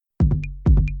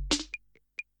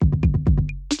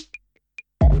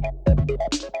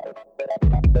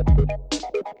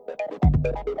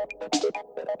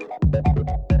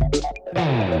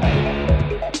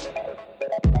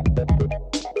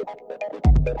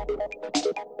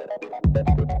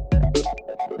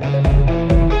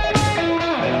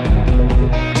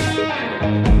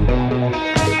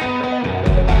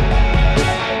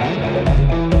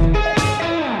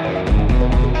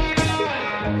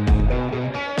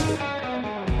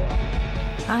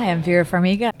I'm Vera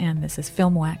Farmiga, and this is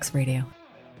Film Wax Radio.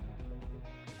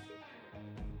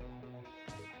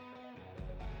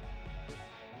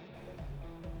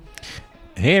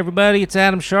 Hey everybody, it's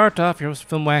Adam Shartoff, your host of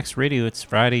Film Wax Radio. It's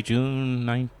Friday, June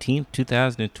 19th,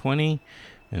 2020,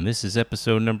 and this is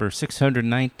episode number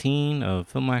 619 of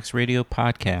Film Wax Radio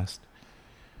podcast.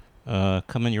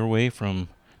 Coming your way from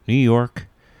New York,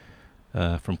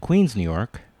 from Queens, New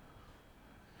York.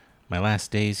 My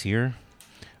last days here.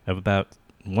 I have about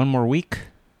one more week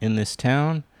in this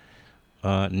town,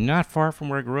 not far from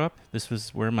where I grew up. This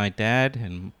was where my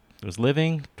dad was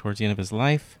living towards the end of his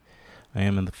life. I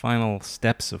am in the final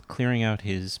steps of clearing out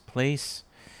his place,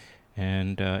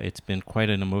 and it's been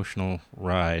quite an emotional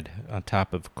ride, on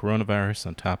top of coronavirus,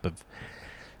 on top of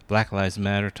Black Lives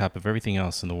Matter, on top of everything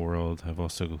else in the world. I've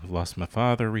also lost my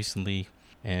father recently,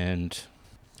 and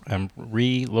I'm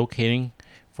relocating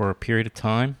for a period of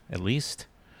time, at least,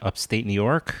 upstate New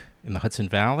York, in the Hudson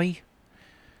Valley,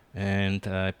 and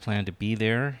I plan to be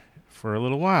there for a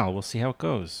little while. We'll see how it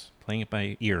goes, playing it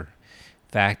by ear.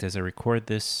 In fact, as I record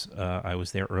this, I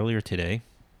was there earlier today,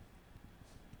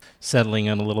 settling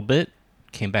in a little bit,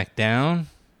 came back down,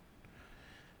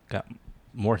 got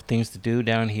more things to do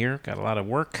down here, got a lot of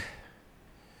work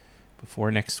before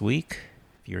next week.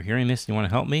 If you're hearing this and you want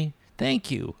to help me,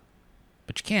 thank you.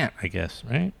 But you can't, I guess,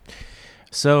 right?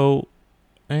 So,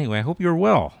 anyway, I hope you're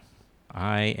well.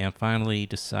 I am finally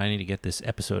deciding to get this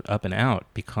episode up and out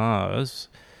because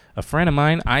a friend of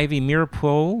mine, Ivy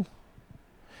Meeropol,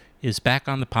 is back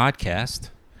on the podcast.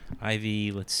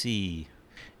 Ivy, let's see,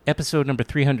 episode number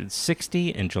 360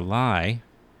 in July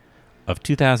of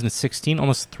 2016,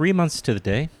 almost 3 months to the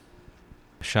day,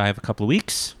 shy of a couple of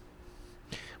weeks,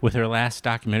 with her last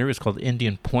documentary. It was called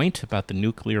Indian Point, about the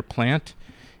nuclear plant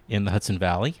in the Hudson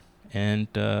Valley. And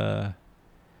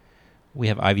we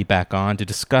have Ivy back on to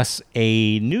discuss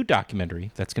a new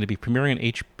documentary that's going to be premiering on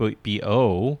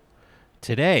HBO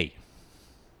today.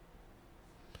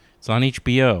 It's on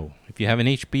HBO. If you have an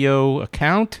HBO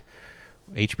account,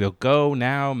 HBO Go,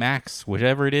 Now, Max,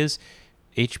 whatever it is,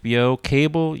 HBO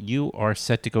Cable, you are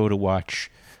set to go to watch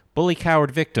Bully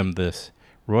Coward Victim, the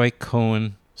Roy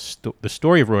Cohn, the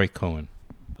story of Roy Cohn.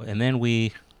 And then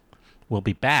we will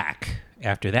be back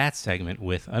after that segment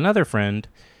with another friend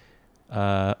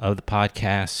of the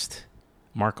podcast,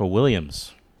 Marco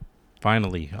Williams,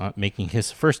 finally making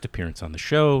his first appearance on the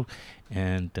show,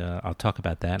 and I'll talk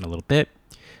about that in a little bit.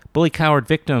 Bully Coward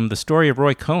Victim, the story of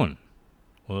Roy Cohn,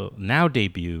 will now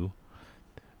debut.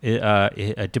 It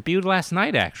debuted last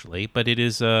night, actually, but it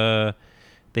is they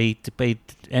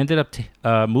ended up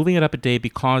moving it up a day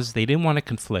because they didn't want to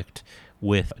conflict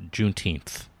with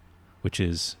Juneteenth, which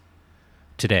is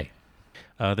today.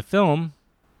 The film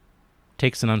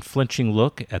takes an unflinching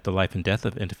look at the life and death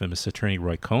of infamous attorney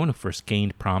Roy Cohn, who first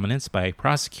gained prominence by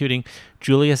prosecuting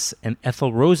Julius and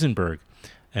Ethel Rosenberg,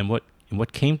 and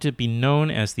what came to be known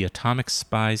as the Atomic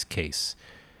Spies case.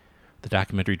 The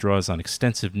documentary draws on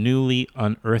extensive newly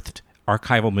unearthed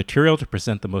archival material to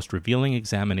present the most revealing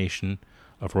examination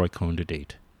of Roy Cohn to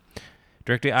date.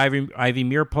 Director Ivy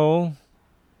Meeropol,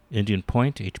 Indian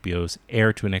Point, HBO's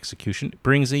Heir to an Execution,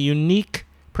 brings a unique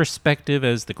perspective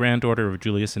as the granddaughter of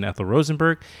Julius and Ethel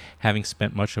Rosenberg, having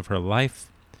spent much of her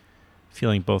life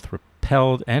feeling both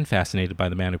repelled and fascinated by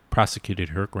the man who prosecuted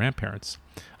her grandparents,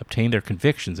 obtained their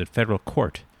convictions in federal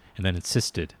court, and then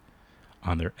insisted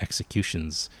on their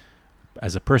executions.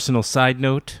 As a personal side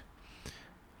note,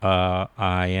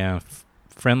 I am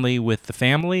friendly with the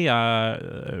family.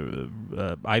 Ivy's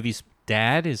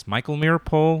dad is Michael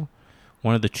Meeropol,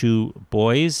 one of the two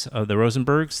boys of the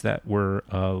Rosenbergs that were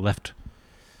left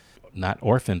not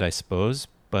orphaned, I suppose,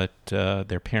 but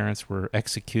their parents were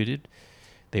executed.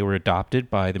 They were adopted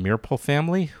by the Meeropol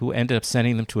family, who ended up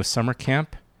sending them to a summer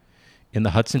camp in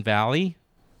the Hudson Valley,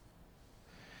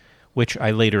 which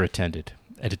I later attended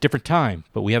at a different time.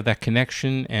 But we have that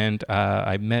connection, and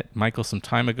I met Michael some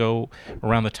time ago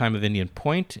around the time of Indian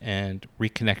Point, and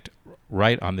reconnect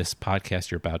right on this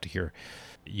podcast you're about to hear.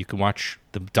 You can watch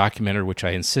the documentary, which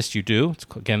I insist you do.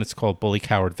 It's called Bully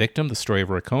Coward Victim, the story of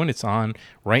Roy Cohn. It's on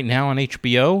right now on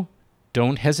HBO.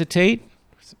 Don't hesitate.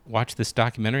 Watch this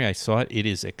documentary. I saw it. It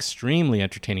is extremely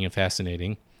entertaining and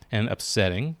fascinating and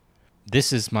upsetting.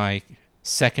 This is my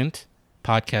second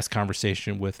podcast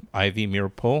conversation with Ivy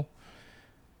Meeropol.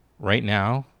 Right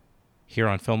now, here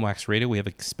on Film Wax Radio, we have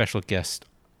a special guest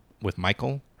with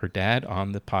Michael, her dad,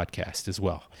 on the podcast as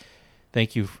well.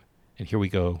 Thank you. And here we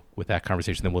go with that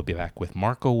conversation. Then we'll be back with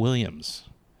Marco Williams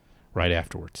right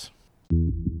afterwards.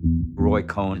 Roy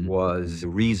Cohn was the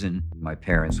reason my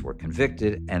parents were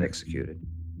convicted and executed.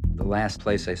 The last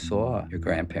place I saw your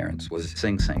grandparents was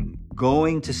Sing Sing.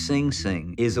 Going to Sing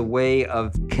Sing is a way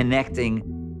of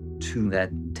connecting to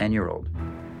that 10-year-old.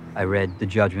 I read The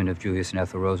Judgment of Julius and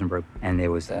Ethel Rosenberg, and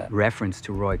there was a reference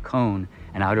to Roy Cohn,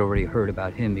 and I'd already heard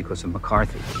about him because of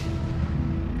McCarthy.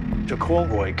 To call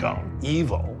Roy Cohn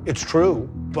evil, it's true,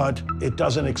 but it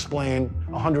doesn't explain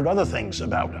 100 other things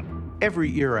about him.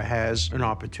 Every era has an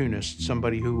opportunist,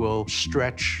 somebody who will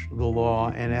stretch the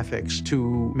law and ethics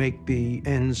to make the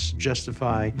ends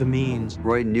justify the means.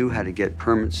 Roy knew how to get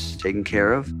permits taken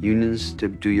care of, unions to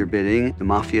do your bidding, the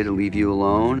mafia to leave you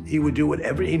alone. He would do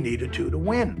whatever he needed to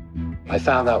win. I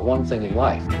found out one thing in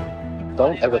life.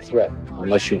 Don't ever threaten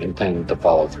unless you intend to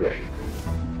follow through.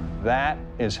 That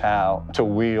is how to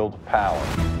wield power.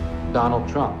 Donald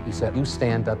Trump, he said, you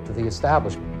stand up to the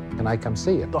establishment. Can I come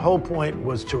see it? The whole point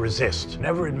was to resist.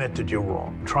 Never admit that you're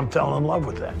wrong. Trump fell in love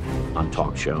with that. On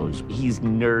talk shows, he's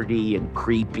nerdy and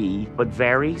creepy, but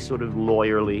very sort of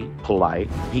lawyerly, polite.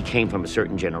 He came from a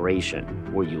certain generation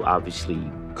where you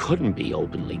obviously couldn't be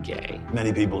openly gay.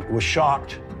 Many people were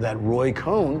shocked that Roy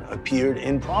Cohn appeared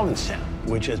in Provincetown,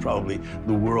 which is probably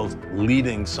the world's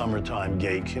leading summertime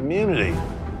gay community.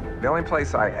 The only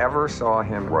place I ever saw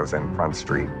him was in Front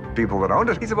Street. People that owned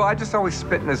it, he said, well, I just always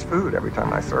spit in his food every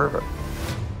time I serve it.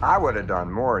 I would have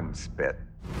done more than spit.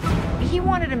 He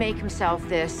wanted to make himself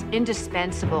this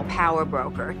indispensable power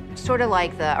broker, sort of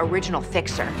like the original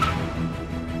fixer.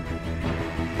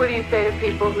 What do you say to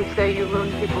people who say you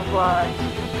ruin people's lives?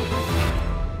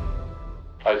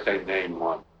 I say name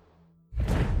one.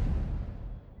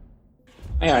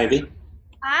 Hi, Ivy.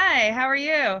 Hi, how are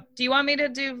you? Do you want me to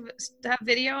have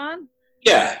video on?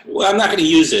 Yeah, well, I'm not going to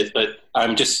use it, but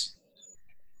I'm just...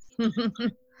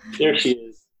 There she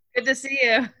is. Good to see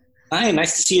you. Hi,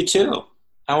 nice to see you too.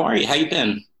 How are you? How you been?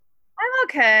 I'm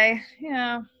okay,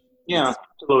 yeah. Yeah, it's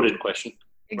a loaded question.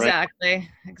 Exactly, right?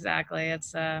 Exactly.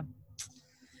 It's a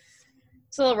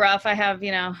little rough. I have,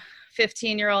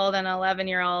 15-year-old and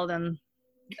 11-year-old, and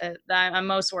I'm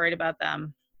most worried about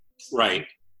them. Right.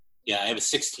 Yeah, I have a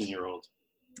 16-year-old.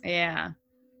 Yeah.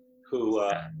 Who,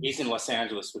 he's in Los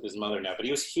Angeles with his mother now, but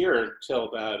he was here till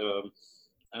about,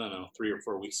 3 or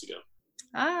 4 weeks ago.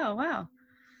 Oh, wow.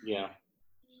 Yeah.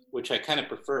 Which I kind of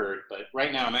preferred, but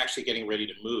right now I'm actually getting ready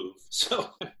to move. So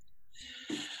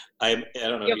I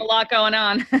don't know. You have a lot going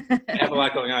on. I have a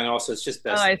lot going on. Also, it's just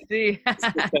best. Oh, I see. It's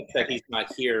just best that he's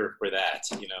not here for that,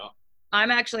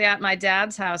 I'm actually at my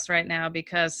dad's house right now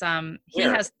because he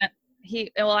Where? has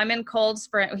I'm in Cold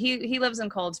Spring. He lives in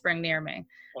Cold Spring near me,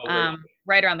 really?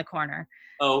 right around the corner.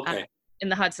 Oh, okay. In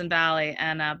the Hudson Valley,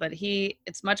 and but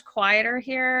it's much quieter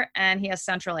here, and he has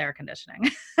central air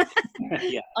conditioning.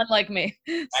 Yeah. Unlike me.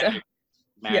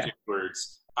 Magic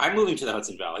words. I'm moving to the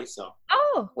Hudson Valley, so.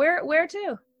 Oh, where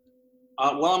to?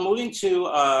 Well, I'm moving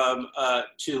to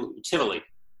Tivoli.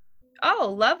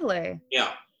 Oh, lovely.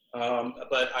 Yeah,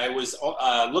 but I was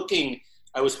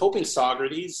I was hoping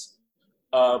Socrates,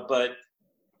 but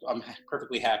I'm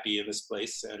perfectly happy in this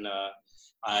place, and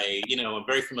I'm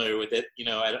very familiar with it.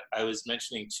 I was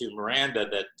mentioning to Miranda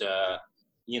that, I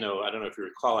don't know if you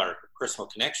recall our personal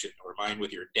connection or mine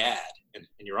with your dad and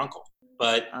your uncle,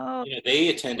 but they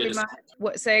attended.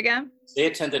 What? Say again? They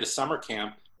attended a summer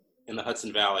camp in the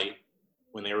Hudson Valley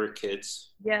when they were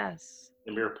kids. Yes.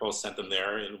 The Meeropol sent them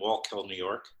there in Wallkill, New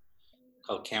York,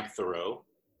 called Camp Thoreau.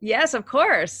 Yes, of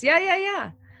course.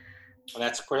 Yeah. Well,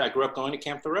 that's where I grew up going to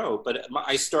Camp Thoreau, but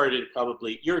I started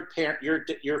probably your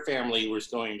family was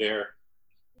going there.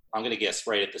 I'm going to guess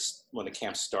right at this when the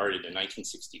camp started in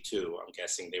 1962. I'm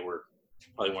guessing they were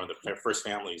probably one of the first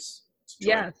families.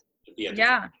 Yes.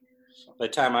 Yeah. By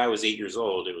the time I was 8 years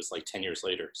old, it was like 10 years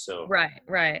later. So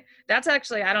right. That's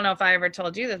actually, I don't know if I ever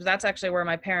told you this, but that's actually where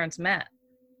my parents met.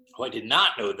 Oh, I did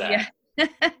not know that.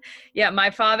 Yeah. Yeah. My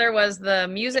father was the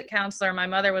music counselor. My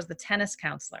mother was the tennis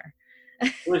counselor.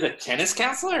 You was a tennis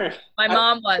counselor? My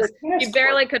mom was. She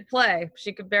barely could play.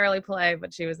 She could barely play,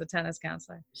 but she was the tennis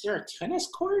counselor. Is there a tennis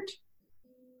court?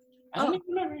 I don't even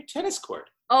remember a tennis court.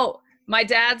 Oh, my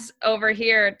dad's over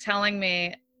here telling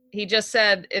me, he just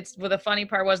said the funny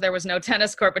part was there was no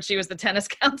tennis court, but she was the tennis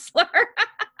counselor.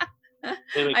 I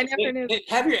never knew.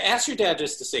 Ask your dad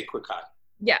just to say quick hi.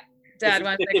 Yeah. Dad,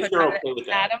 want to say quick hi? Okay with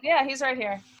that. Adam, yeah, he's right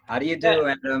here. How do you do,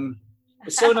 Adam?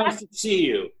 It's so nice to see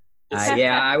you.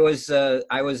 Yeah, I was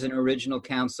an original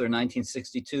counselor,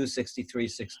 1962, 63,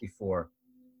 64.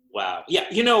 Wow. Yeah,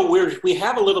 we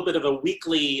have a little bit of a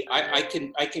weekly. I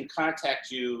can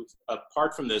contact you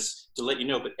apart from this to let you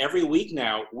know. But every week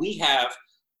now we have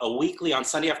a weekly on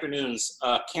Sunday afternoons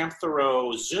Camp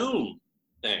Thoreau Zoom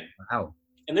thing. Wow.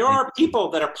 And there are people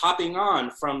that are popping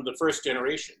on from the first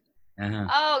generation. Uh-huh.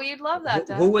 Oh, you'd love that.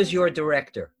 Who was your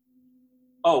director?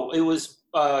 Oh, it was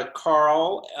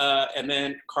Carl, and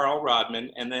then Carl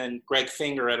Rodman, and then Greg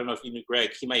Finger. I don't know if you knew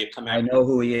Greg. He may have come out. I know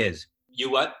who he is. You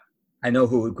what? I know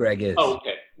who Greg is. Oh,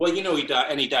 okay. Well, he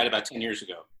died, and he died about 10 years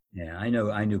ago. Yeah, I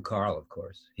knew Carl, of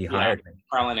course. He hired me.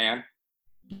 Carl and Ann.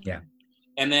 Yeah.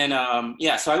 And then,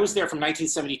 so I was there from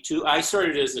 1972. I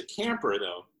started as a camper,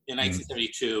 though, in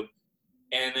 1972,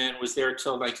 and then was there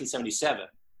till 1977.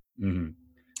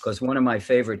 Because one of my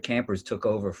favorite campers took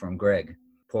over from Greg,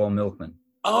 Paul Milkman.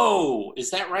 Oh,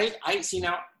 is that right?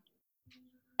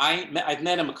 I've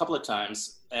met him a couple of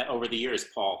times over the years,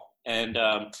 Paul, and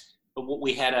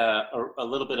we had a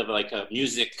little bit of like a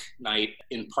music night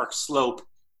in Park Slope.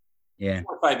 Yeah.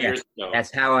 4 or 5 years ago.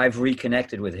 That's how I've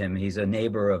reconnected with him. He's a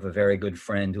neighbor of a very good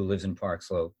friend who lives in Park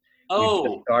Slope. Oh.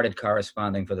 We started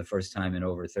corresponding for the first time in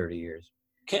over 30 years.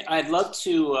 I'd love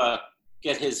to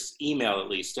get his email at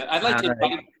least. I'd like to.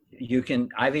 You can.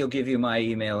 I'll give you my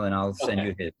email and I'll send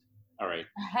you his. All right.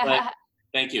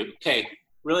 Thank you. Okay.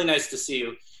 Really nice to see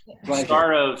you.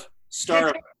 Pleasure.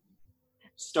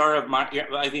 Star of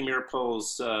Ivy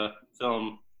Meeropol's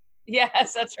film.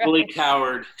 Yes, that's right. Bully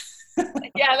Coward.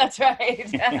 Yeah, that's right.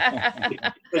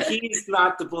 But he's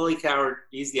not the bully coward.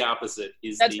 He's the opposite.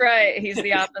 That's right. He's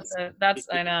the opposite.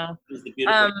 I know. He's the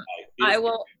beautiful guy.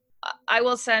 I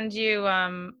will send you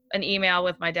an email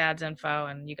with my dad's info,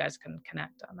 and you guys can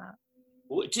connect on that.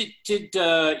 Did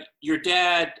your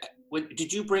dad?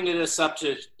 Did you bring this up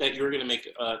that you were going to make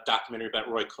a documentary about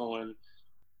Roy Cohn?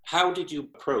 How did you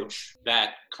approach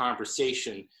that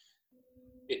conversation?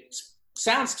 It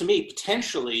sounds to me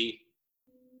potentially.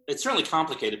 It's certainly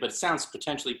complicated, but it sounds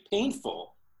potentially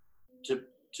painful to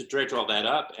dredge all that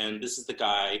up. And this is the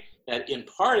guy that, in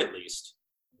part at least,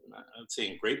 I would say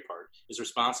in great part, is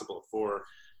responsible for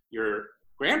your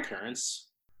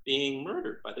grandparents being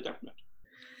murdered by the government.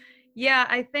 Yeah,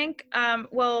 I think.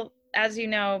 Well, as you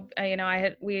know, I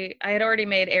had already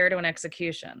made Heir to an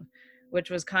Execution, which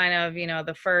was kind of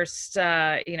the first.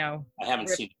 I haven't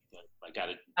seen it. I got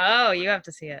it. Oh, you have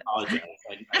to see it. I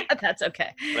apologize. That's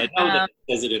okay. But I know that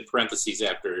it says it in parentheses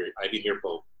after Ivy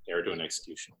Meeropol, Heir to an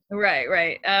Execution. Right.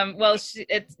 Well,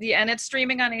 it's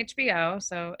streaming on HBO,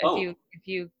 so if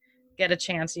you get a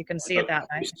chance, you can see it that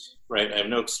night. Right. I have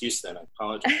no excuse then. I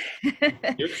apologize.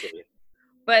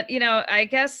 But I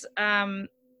guess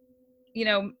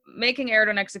making Heir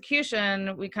to an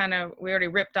Execution, we already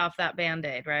ripped off that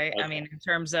Band-Aid, right? Okay. I mean, in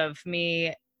terms of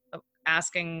me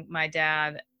asking my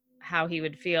dad how he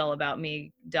would feel about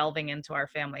me delving into our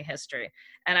family history.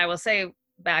 And I will say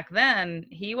back then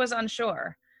he was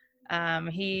unsure.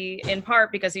 He, in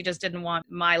part because he just didn't want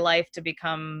my life to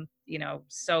become,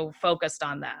 so focused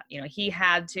on that.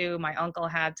 My uncle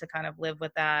had to kind of live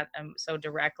with that so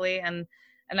directly. And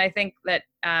I think that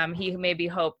he maybe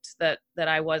hoped that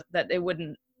it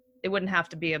wouldn't have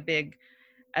to be a big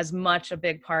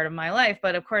part of my life.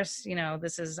 But of course,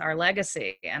 this is our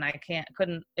legacy and I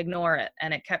couldn't ignore it.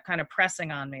 And it kept kind of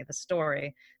pressing on me, the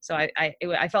story. So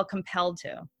I felt compelled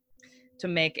to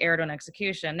make Heir to an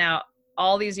Execution. Now,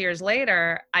 all these years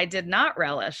later, I did not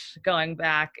relish going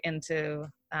back into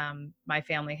my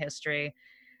family history.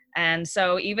 And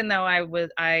so even though I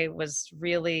was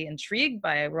really intrigued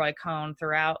by Roy Cohn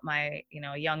throughout my,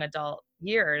 young adult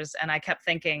years, and I kept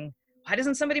thinking, why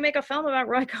doesn't somebody make a film about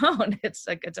Roy Cohn? He's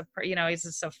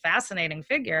just a fascinating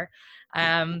figure.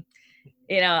 I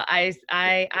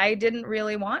didn't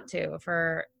really want to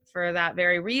for that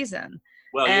very reason.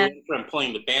 Well, you went from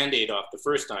pulling the Band-Aid off the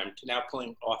first time to now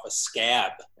pulling off a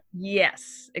scab.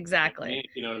 Yes, exactly.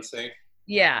 You know what I'm saying?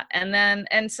 Yeah.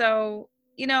 And so,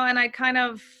 and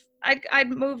I'd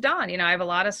moved on. I have a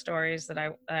lot of stories that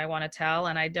I want to tell,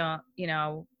 and I don't,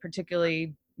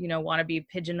 particularly want to be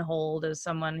pigeonholed as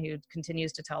someone who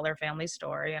continues to tell their family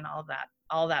story and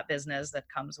all that business that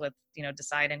comes with,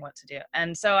 deciding what to do.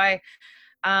 And so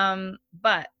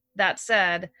but that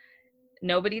said,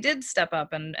 nobody did step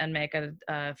up and make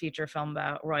a feature film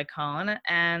about Roy Cohn.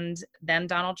 And then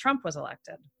Donald Trump was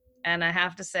elected. And I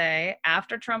have to say,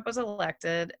 after Trump was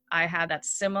elected, I had that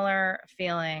similar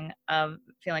feeling of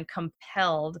feeling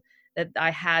compelled that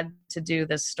I had to do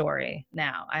this story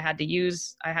now. I had to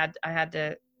use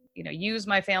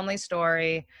my family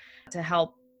story to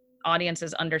help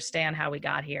audiences understand how we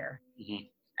got here. Mm-hmm.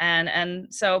 And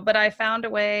so, but I found a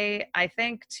way, I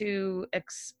think, to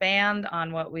expand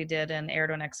on what we did in Heir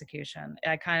to an Execution.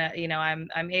 I kind of,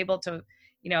 I'm able to,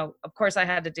 of course I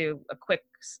had to do a quick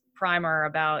primer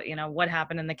about, what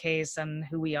happened in the case and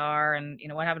who we are and,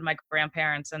 what happened to my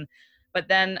grandparents. But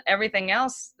then everything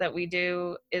else that we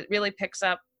do, it really picks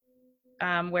up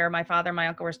where my father and my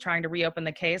uncle was trying to reopen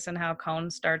the case, and how Cohn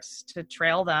starts to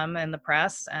trail them in the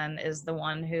press and is the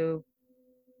one who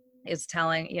is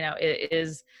telling,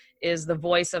 is the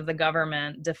voice of the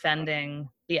government defending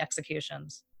the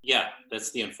executions. Yeah,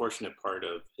 that's the unfortunate part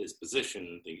of his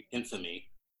position, the infamy,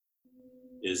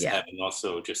 is having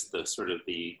also just the sort of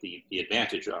the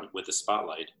advantage on with the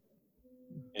spotlight.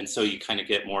 And so you kind of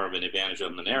get more of an advantage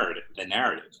on the narrative,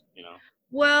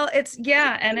 Well, it's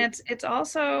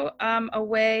also a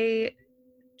way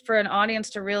for an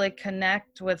audience to really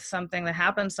connect with something that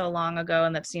happened so long ago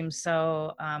and that seems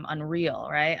so unreal,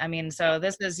 right? I mean, so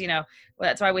this is,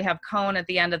 that's why we have Cohn at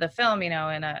the end of the film,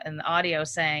 in the audio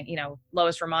saying,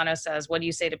 Lois Romano says, "What do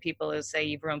you say to people who say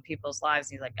you've ruined people's lives?"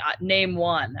 And he's like, "Name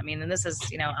one." I mean, and this is,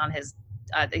 on his,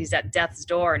 he's at death's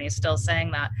door and he's still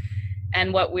saying that.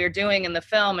 And what we're doing in the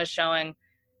film is showing,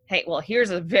 hey, well, here's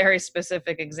a very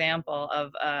specific example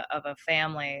of a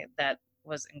family that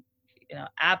was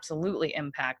absolutely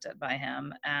impacted by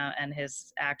him and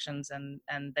his actions, and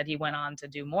that he went on to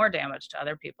do more damage to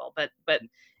other people. But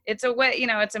it's a way,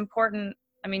 it's important.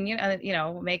 I mean,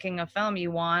 making a film,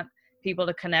 you want people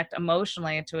to connect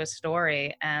emotionally to a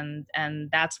story, and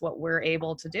that's what we're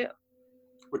able to do.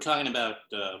 We're talking about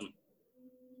the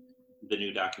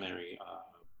new documentary,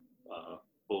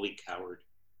 Bully Coward.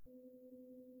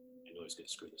 I know I was going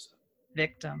to screw this up.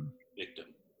 Victim,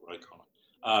 Roy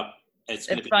Cohn. It's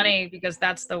funny because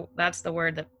that's the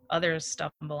word that others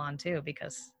stumble on too,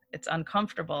 because it's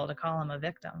uncomfortable to call him a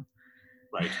victim.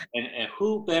 Right, and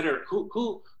who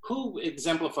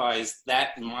exemplifies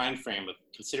that mind frame of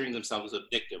considering themselves a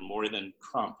victim more than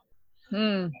Trump?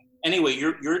 Anyway,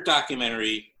 your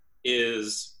documentary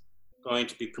is going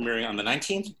to be premiering on the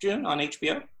 19th of June on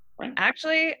HBO, right?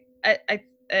 Actually,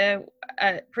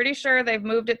 I'm pretty sure they've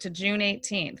moved it to June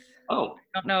 18th. Oh,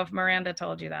 I don't know if Miranda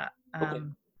told you that. Okay.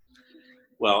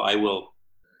 Well, I will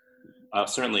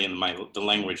certainly in the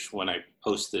language when I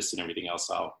post this and everything else,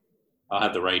 I'll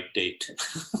have the right date.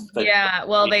 Yeah,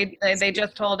 well, they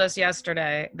just told us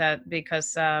yesterday that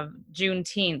because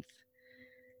Juneteenth,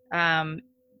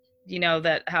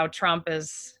 that how Trump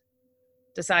has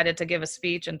decided to give a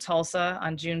speech in Tulsa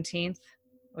on Juneteenth,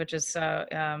 which is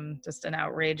just an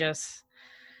outrageous,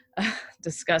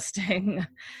 disgusting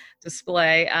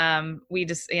display. We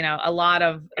just, a lot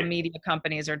of media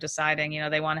companies are deciding,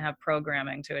 they want to have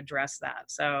programming to address that.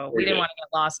 So we didn't want to get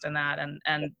lost in that.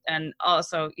 And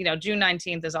also, June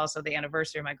 19th is also the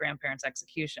anniversary of my grandparents'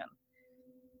 execution.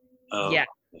 Oh, yeah.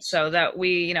 So that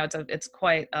we, it's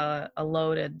quite a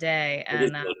loaded day. It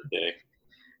is a loaded day.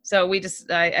 So we just,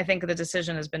 I think the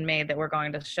decision has been made that we're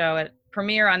going to show it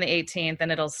premiere on the 18th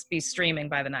and it'll be streaming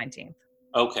by the 19th.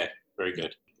 Okay, very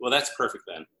good. Well, that's perfect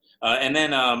then. And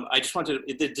then I just wanted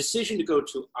the decision to go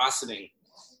to Ossining,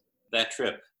 that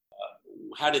trip.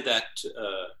 How did that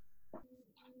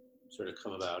sort of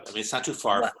come about? I mean, it's not too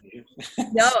far from you.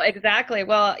 No, exactly.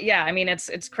 Well, yeah. I mean, it's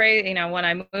crazy. When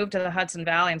I moved to the Hudson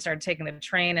Valley and started taking the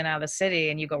train and out of the city,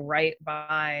 and you go right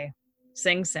by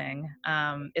Sing Sing,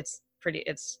 it's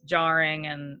jarring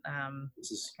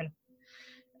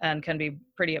and can be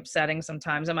pretty upsetting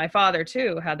sometimes. And my father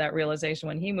too had that realization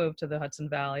when he moved to the Hudson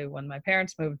Valley. When my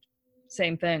parents moved,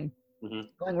 same thing. Mm-hmm.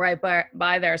 Going right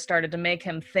by there started to make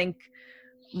him think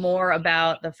more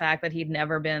about the fact that he'd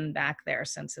never been back there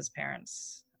since his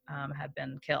parents had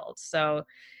been killed. So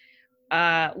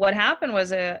what happened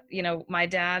was, my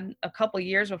dad, a couple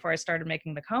years before I started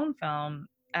making the Cohn film,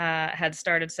 had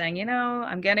started saying,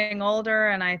 I'm getting older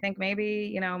and I think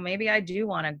maybe I do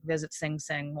want to visit Sing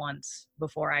Sing once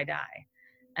before I die.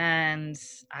 And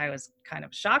I was kind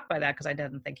of shocked by that because I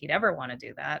didn't think he'd ever want to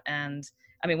do that. And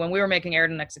I mean, when we were making Heir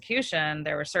to an Execution,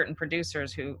 there were certain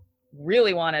producers who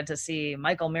really wanted to see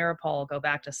Michael Meeropol go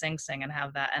back to Sing Sing and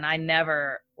have that. And I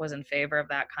never was in favor of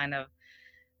that kind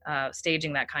of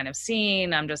staging that kind of scene.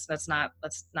 That's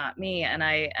not me. And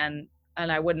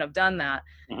I wouldn't have done that.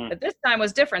 Mm-hmm. But this time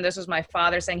was different. This was my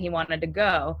father saying he wanted to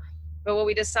go. But what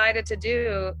we decided to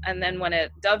do, and then when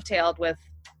it dovetailed with,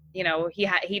 he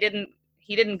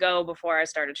didn't go before I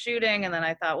started shooting. And then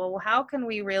I thought, well, how can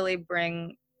we really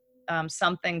bring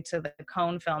something to the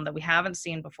Cohn film that we haven't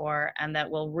seen before and that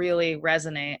will really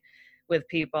resonate with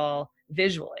people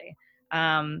visually?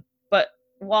 But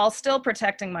while still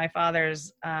protecting my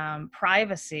father's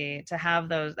privacy, to have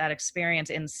that experience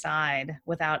inside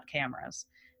without cameras.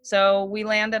 So we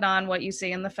landed on what you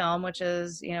see in the film, which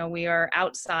is, we are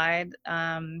outside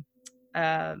and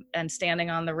standing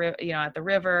on the at the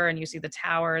river, and you see the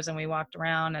towers, and we walked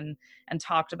around and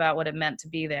talked about what it meant to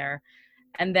be there.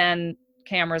 And then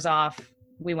cameras off,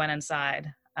 we went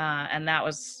inside, and that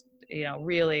was,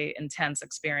 really intense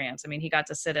experience. I mean, he got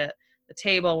to sit at the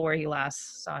table where he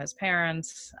last saw his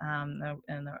parents, in the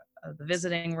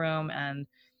visiting room, and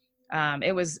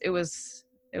it was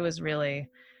really,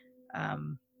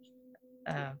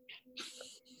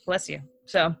 bless you.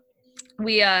 So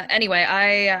we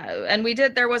anyway,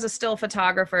 there was a still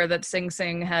photographer that Sing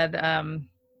Sing had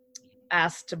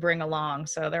asked to bring along,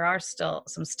 so there are still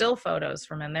some still photos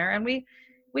from in there, and we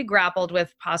grappled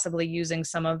with possibly using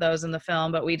some of those in the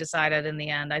film, but we decided in the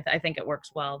end, I think it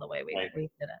works well the way we did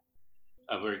it.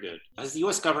 Oh, very good. Has the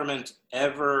U.S. government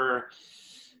ever,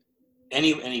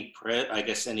 any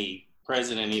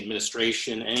president, any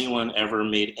administration, anyone ever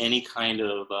made any kind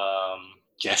of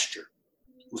gesture,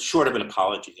 short of an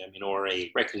apology, or a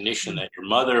recognition that your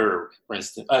mother, for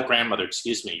instance,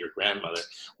 your grandmother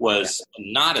was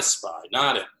not a spy,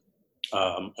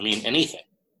 anything?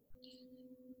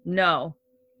 No,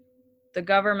 the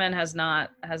government has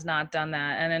not done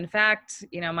that. And in fact,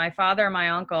 my father and my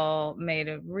uncle made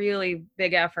a really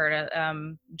big effort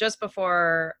just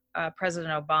before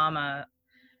President Obama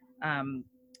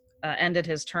ended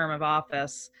his term of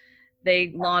office.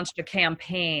 They launched a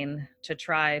campaign to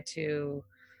try to,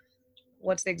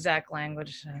 what's the exact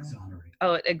language?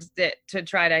 To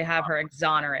try to have her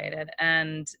exonerated.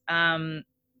 And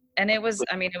it was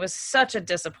such a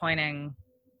disappointing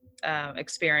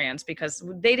experience, because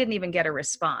they didn't even get a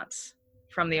response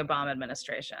from the Obama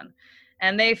administration,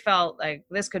 and they felt like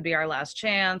this could be our last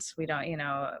chance. We don't, we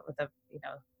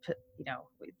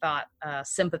thought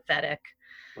sympathetic,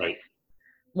 right?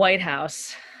 White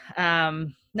House.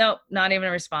 Nope, not even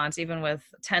a response, even with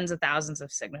tens of thousands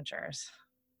of signatures.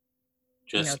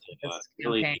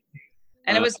 Really,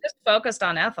 and it was just focused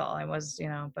on Ethel. It was,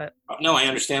 but no, I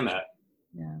understand that.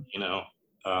 Yeah.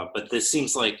 But this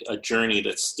seems like a journey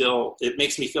that's still, it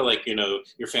makes me feel like,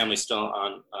 your family's still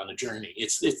on a journey.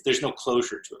 There's no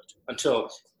closure to it until,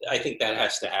 I think that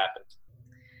has to happen.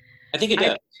 I think it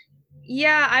does.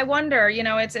 Yeah, I wonder,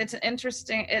 it's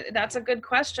interesting. That's a good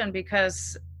question,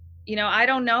 because, I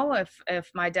don't know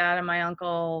if my dad and my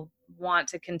uncle want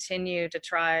to continue to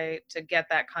try to get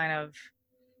that kind of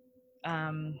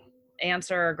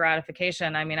answer or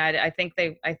gratification. I mean, I think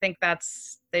they've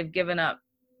given up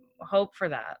hope for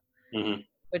that, mm-hmm.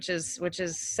 which is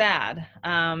sad.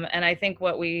 And I think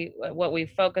what we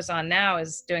focus on now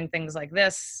is doing things like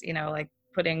this, like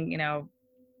putting,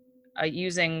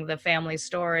 using the family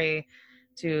story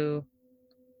to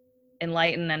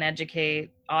enlighten and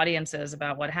educate audiences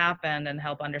about what happened and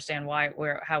help understand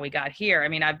how we got here. I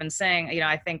mean, I've been saying,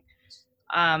 I think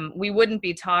we wouldn't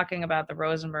be talking about the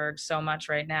Rosenbergs so much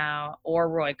right now, or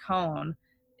Roy Cohn,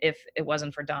 if it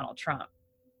wasn't for Donald Trump.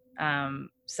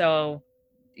 So,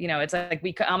 it's like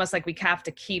we have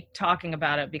to keep talking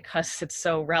about it because it's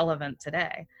so relevant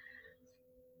today.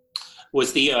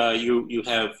 Was the you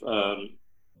have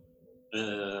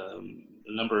a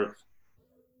number of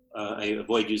I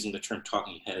avoid using the term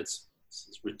talking heads.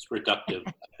 It's reductive.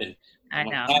 I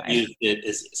know. I've used it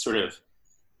as sort of,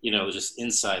 just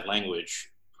inside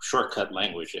language, shortcut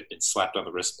language. I've been slapped on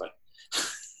the wrist by.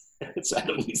 I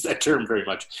don't use that term very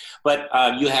much, but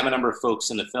you have a number of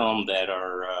folks in the film that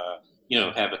are,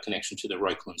 have a connection to the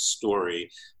Roy Cohn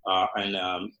story, and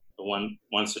one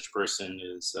such person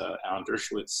is Alan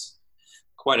Dershowitz,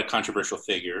 quite a controversial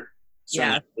figure.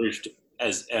 Certainly emerged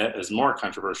as more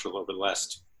controversial over the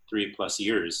last 3+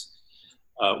 years.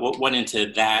 What went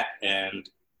into that, and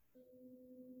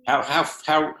how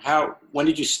when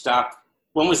did you stop?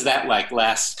 When was that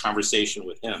last conversation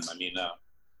with him? I mean,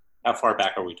 how far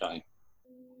back are we talking?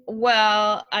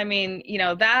 Well, I mean,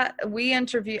 that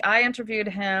I interviewed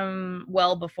him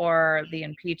well before the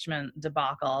impeachment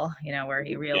debacle, where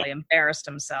he really embarrassed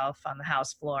himself on the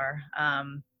House floor.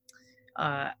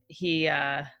 But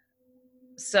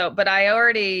I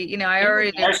already.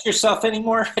 Embarrass yourself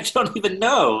anymore? I don't even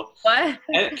know. What?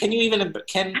 Can you even?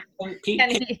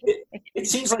 It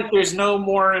seems like there's no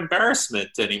more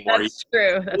embarrassment anymore. That's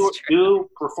true. You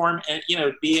perform, and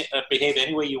behave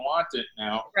any way you want it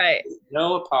now. Right.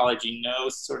 No apology. No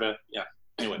sort of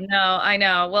Anyway. No, I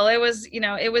know. Well, it was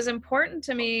important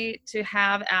to me to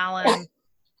have Alan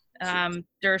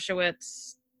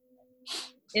Dershowitz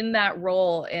in that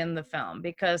role in the film,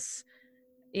 because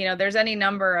there's any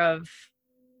number of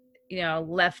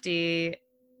lefty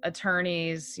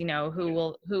attorneys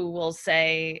who will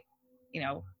say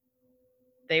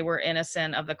they were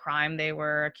innocent of the crime they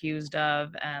were accused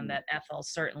of, and that Ethel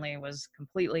certainly was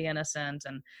completely innocent,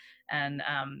 and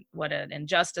what an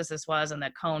injustice this was, and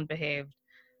that Cohn behaved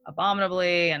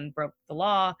abominably and broke the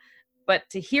law. But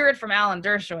to hear it from Alan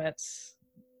Dershowitz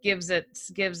gives it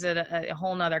a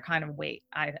whole nother kind of weight.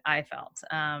 I felt,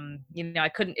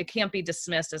 it can't be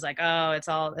dismissed as like, oh, it's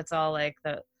all like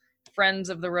the friends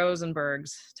of the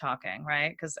Rosenbergs talking,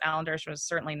 right? Because Alan Dershowitz was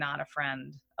certainly not a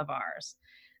friend of ours.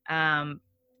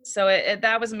 So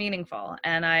that was meaningful,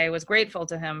 and I was grateful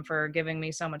to him for giving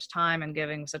me so much time and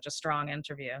giving such a strong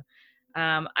interview.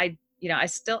 I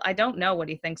don't know what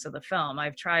he thinks of the film.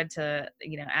 I've tried to,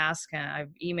 ask him. I've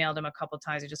emailed him a couple of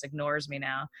times. He just ignores me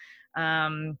now.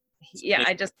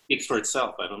 It speaks for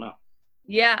itself. I don't know.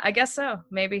 Yeah, I guess so.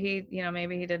 Maybe he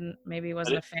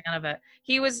wasn't a fan of it.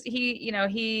 He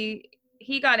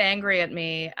got angry at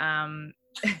me.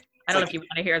 I don't know if you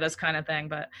want to hear this kind of thing,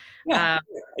 but I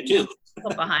do.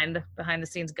 behind the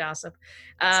scenes gossip.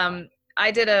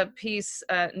 I did a piece,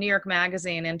 New York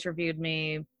Magazine interviewed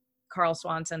me. Carl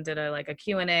Swanson did a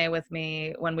Q&A with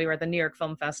me when we were at the New York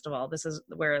Film Festival. This is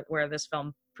where this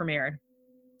film premiered.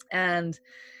 And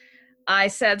I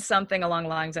said something along the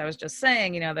lines I was just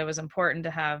saying, that it was important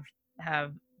to have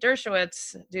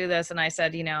Dershowitz do this. And I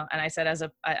said,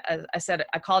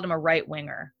 I called him a right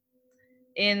winger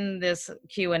in this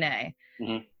Q&A.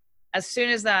 Mm-hmm. As soon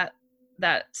as that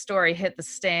story hit the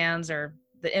stands or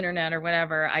the internet or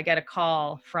whatever, I get a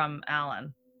call from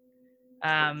Alan.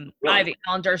 Really?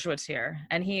 Alan Dershowitz here,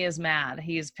 and he is mad.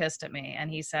 He is pissed at me, and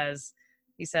he says,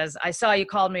 I saw you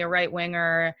called me a right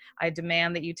winger. I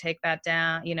demand that you take that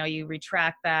down. You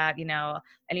retract that.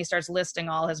 And he starts listing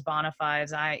all his bona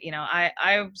fides.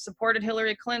 I supported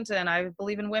Hillary Clinton. I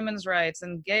believe in women's rights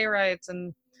and gay rights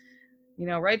and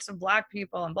rights of Black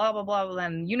people and blah blah blah,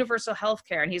 and universal health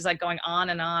care. And he's going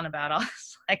on and on about all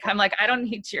this. I'm like, I don't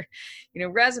need your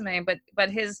resume, but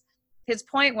his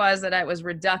point was that it was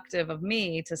reductive of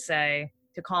me to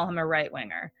call him a right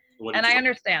winger. And I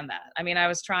understand that. I mean, I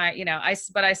was trying,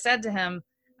 but I said to him,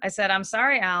 I'm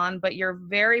sorry, Alan, but your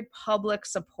very public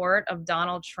support of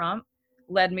Donald Trump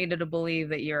led me to believe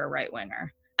that you're a right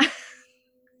winger.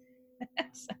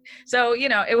 So,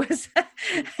 it was.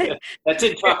 That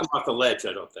didn't talk him off the ledge,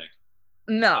 I don't think.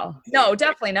 No,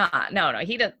 definitely not. No,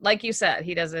 he does. Like you said,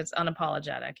 he does. It's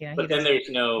unapologetic. But then there's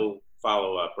no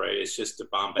follow up, right? It's just a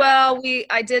bomb. Well,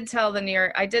 I did tell New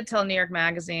York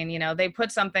Magazine, they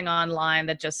put something online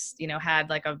that just,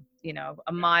 had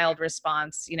a mild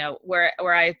response, where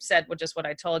I said, just what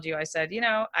I told you. I said,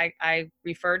 I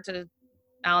referred to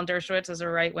Alan Dershowitz as a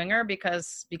right winger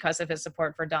because of his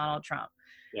support for Donald Trump.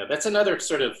 Yeah, that's another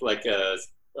sort of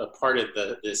a part of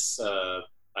this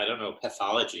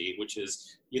pathology, which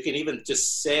is you can even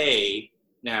just say,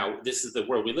 now this is the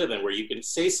world we live in, where you can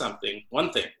say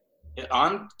one thing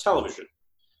on television,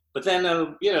 but then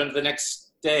the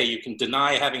next day you can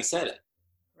deny having said it.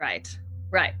 Right.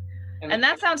 And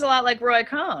that sounds a lot like Roy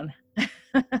Cohn.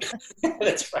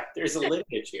 That's right. There's a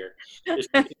lineage here. There's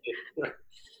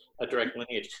a direct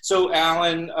lineage. So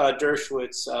Alan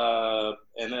Dershowitz,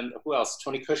 and then who else?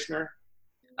 Tony Kushner.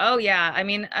 Oh yeah. I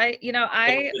mean,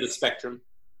 the spectrum.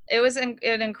 It was an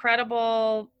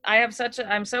incredible. I'm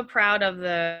so proud of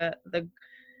the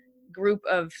group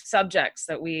of subjects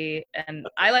that and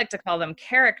I like to call them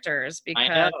characters,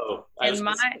 because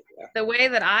the way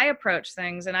that I approach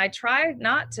things, and I try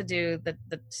not to do the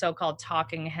so-called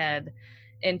talking head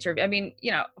interview. I mean,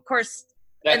 of course,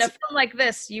 in a film like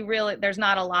this, there's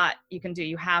not a lot you can do.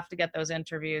 You have to get those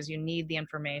interviews. You need the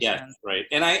information. Yeah, right.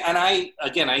 And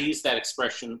I use that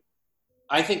expression.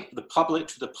 I think to the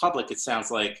public, it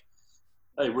sounds like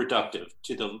a reductive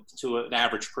to an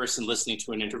average person listening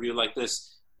to an interview like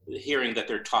this. Hearing that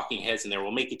they're talking heads in there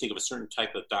will make you think of a certain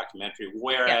type of documentary.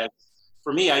 Whereas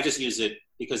for me, I just use it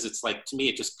because it's to me,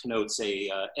 it just connotes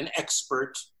an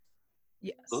expert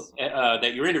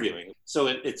that you're interviewing.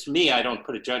 So to me, I don't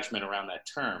put a judgment around that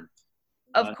term.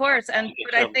 Of course.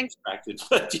 But I think,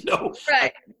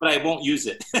 right. But I won't use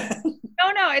it.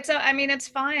 No, it's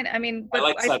fine. I mean, but I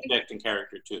like subject and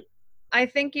character too. I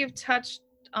think you've touched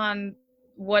on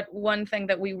one thing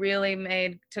that we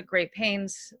really took great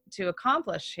pains to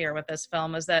accomplish here with this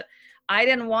film is that I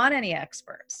didn't want any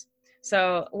experts.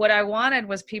 So what I wanted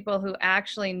was people who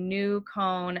actually knew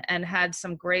Cohn and had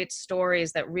some great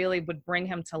stories that really would bring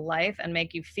him to life and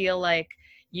make you feel like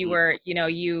you were,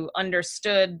 you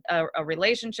understood a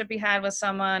relationship he had with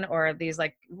someone, or these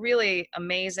really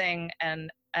amazing and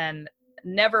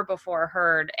never before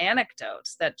heard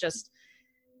anecdotes that just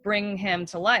bring him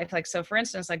to life. Like, so for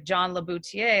instance, like John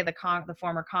LaBoutier, the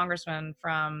former congressman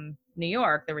from New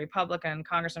York, the Republican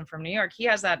congressman from New York, he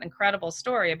has that incredible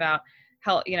story about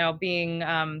how, being,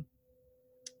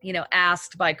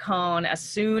 asked by Cohn as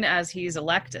soon as he's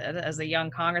elected as a young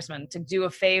congressman to do a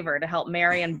favor to help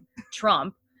Marion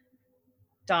Trump,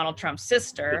 Donald Trump's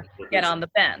sister, get on the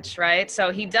bench, right?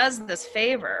 So he does this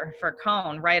favor for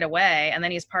Cohn right away, and then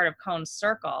he's part of Cohn's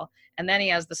circle. And then he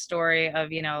has the story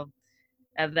of,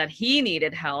 that he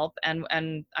needed help. And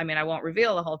I mean, I won't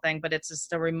reveal the whole thing, but it's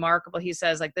just a remarkable, he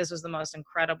says, like, this was the most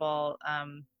incredible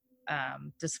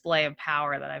display of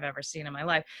power that I've ever seen in my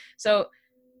life. So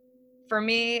for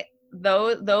me,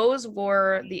 those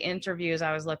were the interviews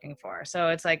I was looking for. So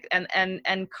it's like,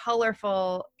 and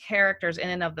colorful characters in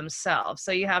and of themselves.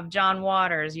 So you have John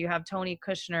Waters, you have Tony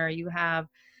Kushner, you have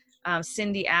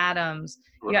Cindy Adams,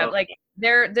 you have, like,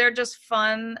 they're just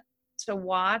fun to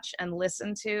watch and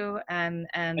listen to, and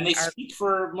they speak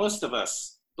for most of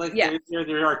us. Like,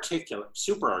 they're articulate,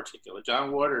 super articulate.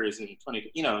 John Waters and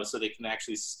 20, so they can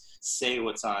actually say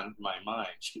what's on my mind,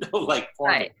 like for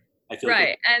me. I feel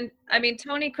right. And I mean,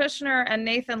 Tony Kushner and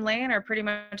Nathan Lane are pretty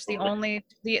much they're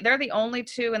the only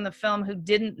two in the film who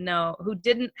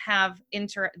didn't have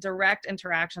direct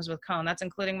interactions with Cohn. That's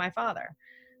including my father.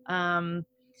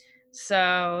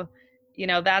 So,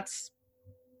 that's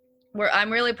where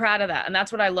I'm really proud of that. And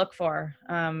that's what I look for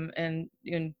in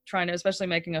trying to, especially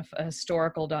making a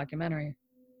historical documentary.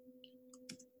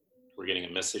 We're getting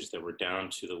a message that we're down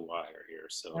to the wire here,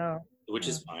 which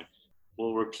is fine.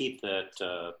 We'll repeat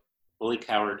that bully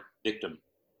coward victim.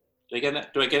 Do I get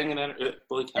that? Bully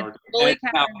coward.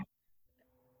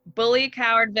 Bully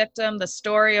coward victim. The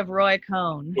story of Roy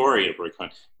Cohn. Story of Roy Cohn.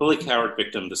 Bully coward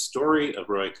victim. The story of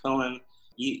Roy Cohn.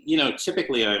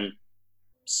 Typically I'm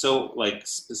so, like,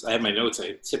 I have my notes.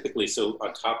 I typically so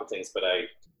on top of things, but I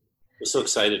was so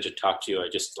excited to talk to you. I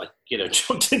just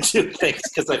jumped into things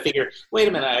because I figure, wait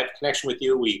a minute, I have a connection with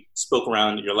you. We spoke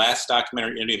around your last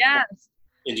documentary,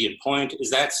 Indian Point.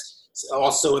 Is that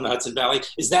also in the Hudson Valley?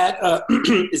 Is that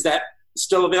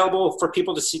still available for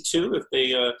people to see too? If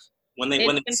they when they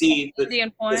see the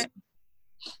Indian Point.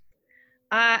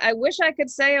 I wish I could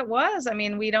say it was. I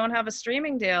mean, we don't have a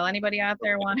streaming deal. Anybody out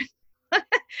there want?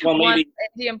 Well, maybe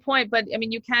Indian Point, but I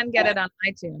mean, you can get it on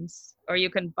iTunes, or you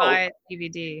can buy it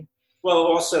DVD. Well,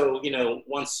 also,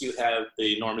 once you have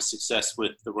the enormous success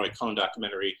with the Roy Cohn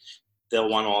documentary, they'll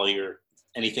want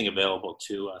anything available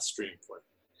to stream for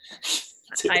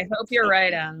you. I hope you're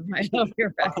right, Adam. I hope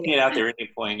you're right. Putting it out there,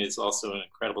 Indian Point is also an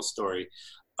incredible story.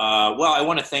 Well, I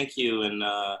want to thank you, and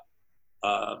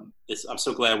I'm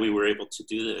so glad we were able to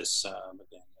do this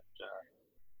again.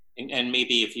 And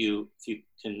maybe if you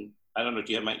can. I don't know,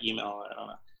 do you have my email? I don't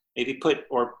know. Maybe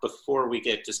or before we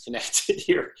get disconnected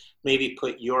here, maybe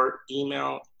put your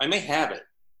email. I may have it.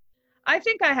 I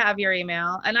think I have your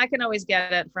email, and I can always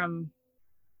get it from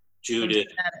Judith.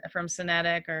 From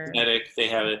Cinetic or... Cinetic, they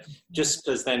have it. Just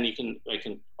because then I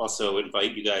can also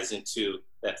invite you guys into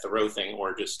that Thoreau thing,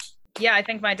 or just... Yeah, I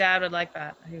think my dad would like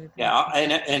that.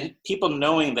 And people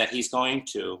knowing that he's going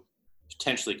to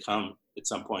potentially come at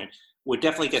some point would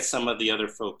definitely get some of the other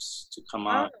folks to come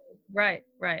on. Right.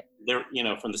 They're,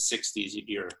 from the 60s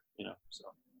year, so.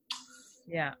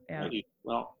 Yeah. Maybe.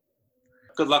 Well,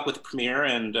 good luck with the premiere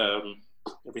and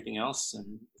everything else,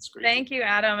 and it's great. Thank you,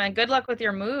 Adam, and good luck with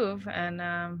your move, and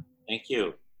thank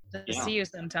you. See you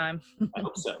sometime. I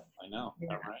hope so. I know.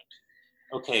 Yeah. All right.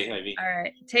 Okay, Ivy. All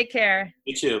right. Take care.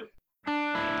 You too.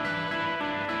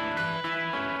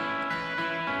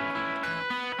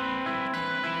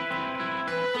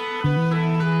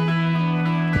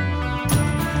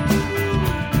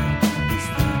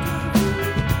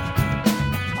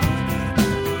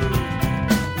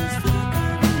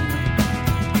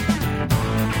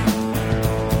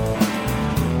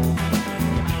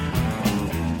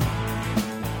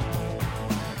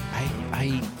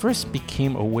 First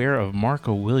became aware of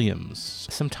Marco Williams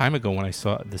some time ago when I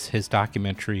saw his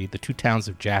documentary, The Two Towns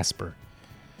of Jasper,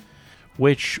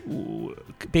 which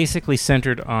basically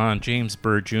centered on James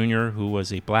Burr Jr., who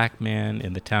was a black man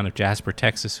in the town of Jasper,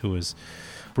 Texas, who was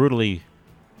brutally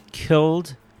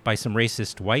killed by some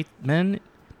racist white men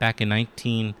back in I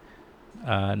think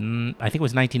it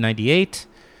was 1998.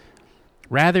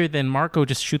 Rather than Marco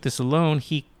just shoot this alone,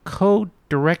 he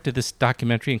co-directed this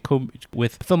documentary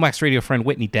with FilmWax radio friend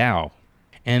Whitney Dow.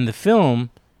 And the film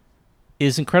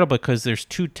is incredible because there's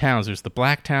two towns. There's the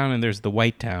black town and there's the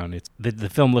white town. The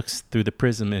film looks through the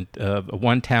prism of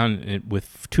one town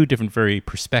with two different very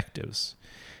perspectives.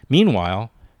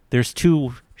 Meanwhile, there's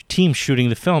two teams shooting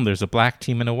the film. There's a black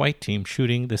team and a white team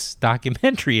shooting this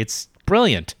documentary. It's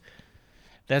brilliant.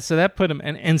 that put him,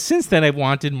 and since then I've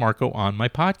wanted Marco on my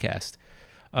podcast.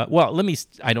 I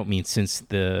don't mean since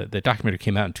the documentary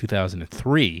came out in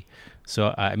 2003.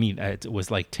 So, I mean, it was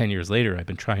like 10 years later. I've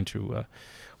been trying to,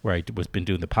 where I been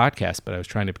doing the podcast, but I was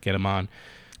trying to get him on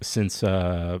since,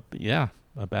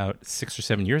 about 6 or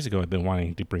 7 years ago. I've been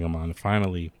wanting to bring him on. And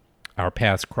finally, our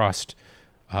paths crossed,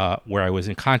 where I was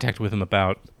in contact with him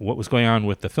about what was going on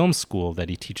with the film school that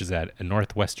he teaches at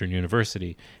Northwestern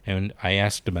University. And I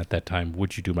asked him at that time,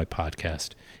 would you do my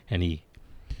podcast? And he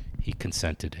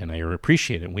consented, and I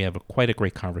appreciate it. We have quite a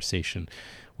great conversation,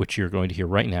 which you're going to hear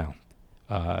right now.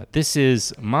 This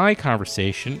is my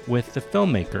conversation with the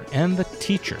filmmaker and the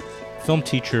teacher, film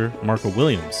teacher Marco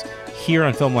Williams, here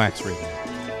on Film Wax Radio.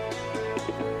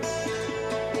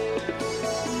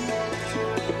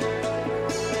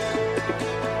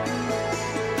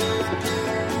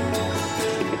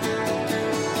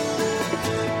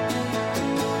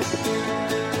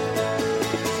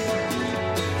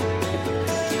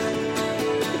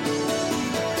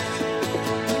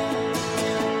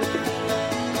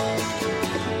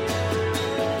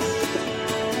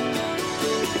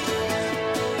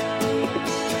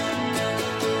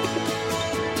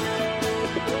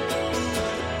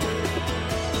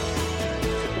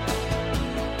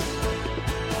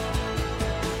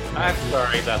 I'm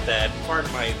sorry about that. Part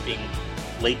of my being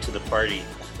late to the party.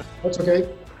 That's okay.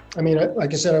 I mean,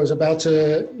 like I said, I was about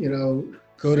to,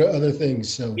 go to other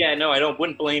things. So yeah, no,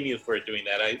 wouldn't blame you for doing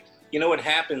that. What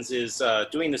happens is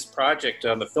doing this project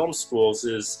on the film schools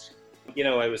is,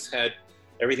 I had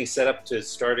everything set up to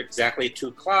start exactly at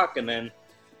 2:00, and then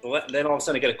all of a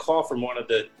sudden I get a call from one of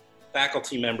the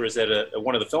faculty members at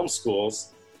one of the film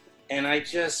schools, and I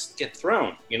just get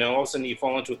thrown. All of a sudden you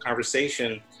fall into a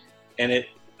conversation, and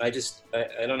I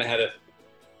don't know how to.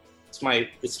 It's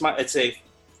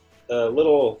a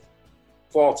little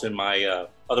fault in my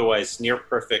otherwise near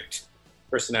perfect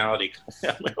personality.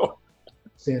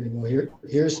 Standing. Well,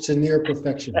 here's to near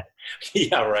perfection.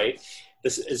 Yeah, right.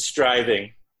 This is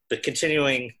striving, the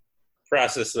continuing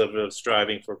process of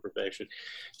striving for perfection.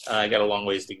 I got a long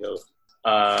ways to go,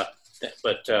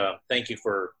 but thank you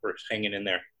for hanging in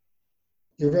there.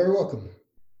 You're very welcome.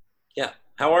 Yeah.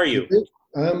 How are you?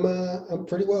 I'm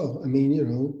pretty well. I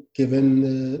mean, given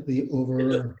the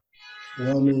overwhelming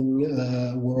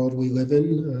world we live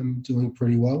in, I'm doing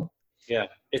pretty well. Yeah,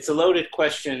 it's a loaded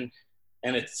question,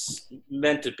 and it's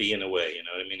meant to be in a way. You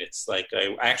know what I mean? It's like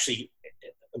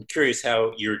I'm curious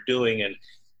how you're doing and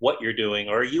what you're doing.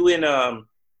 Are you in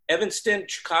Evanston,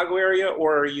 Chicago area,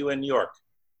 or are you in New York?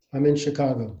 I'm in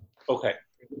Chicago. Okay.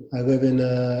 I live in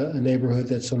a neighborhood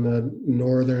that's on the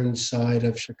northern side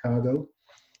of Chicago,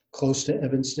 close to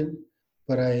Evanston,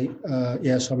 but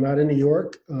so I'm not in New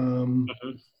York.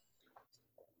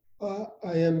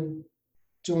 I am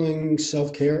doing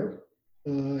self-care,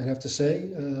 I have to say,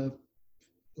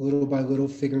 little by little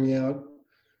figuring out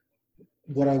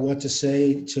what I want to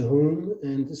say to whom,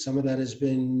 and some of that has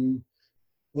been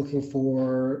looking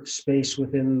for space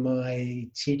within my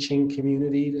teaching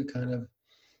community to kind of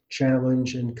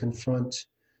challenge and confront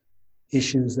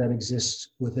issues that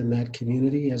exist within that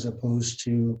community, as opposed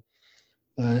to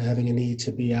having a need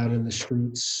to be out in the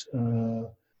streets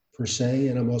per se.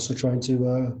 And I'm also trying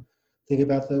to think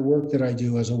about the work that I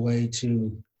do as a way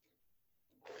to,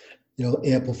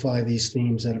 amplify these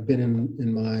themes that have been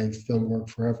in my film work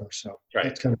forever. So right.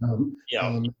 That's kind of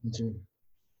how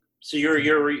So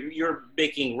you're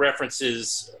making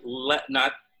references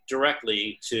not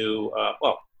directly to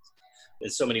in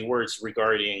so many words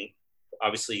regarding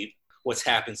obviously what's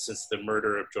happened since the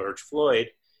murder of George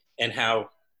Floyd, and how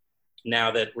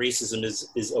now that racism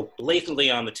is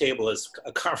blatantly on the table as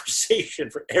a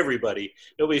conversation for everybody.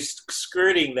 Nobody's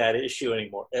skirting that issue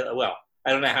anymore. Well,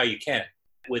 I don't know how you can,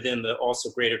 within the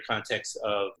also greater context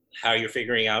of how you're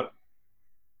figuring out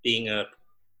being a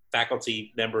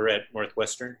faculty member at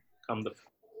Northwestern come the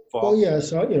fall. Well, yeah,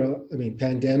 so,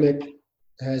 pandemic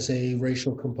has a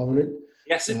racial component.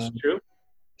 Yes, it's true.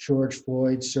 George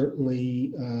Floyd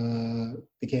certainly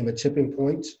became a tipping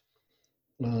point.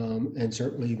 And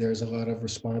certainly there's a lot of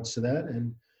response to that.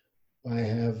 And I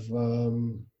have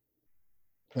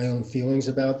my own feelings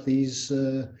about these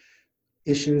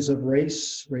issues of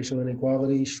race, racial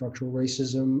inequality, structural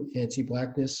racism,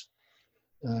 anti-Blackness.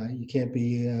 You can't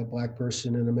be a Black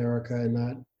person in America and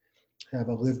not have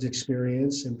a lived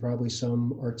experience and probably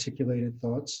some articulated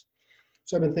thoughts.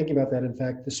 So I've been thinking about that. In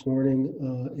fact, this morning,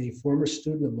 a former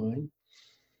student of mine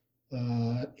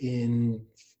in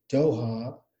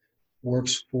Doha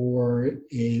works for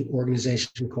an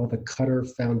organization called the Qatar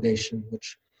Foundation,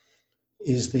 which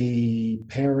is the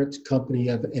parent company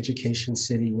of Education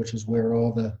City, which is where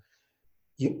all the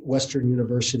Western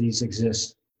universities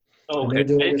exist. Oh, And okay. I they're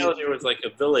doing didn't this- know there was like a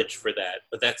village for that,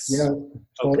 but that's Yeah,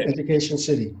 it's called okay. Education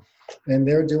City. And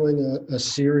they're doing a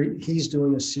series, he's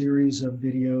doing a series of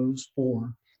videos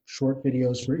short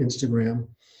videos for Instagram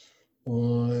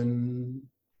on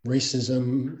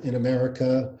racism in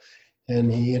America.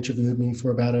 And he interviewed me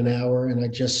for about an hour, and I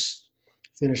just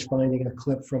finished finding a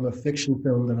clip from a fiction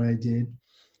film that I did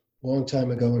a long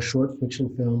time ago, a short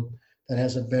fiction film that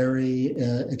has a very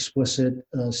explicit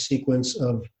sequence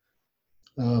of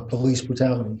police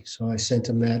brutality. So I sent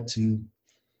him that to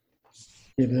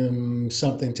give him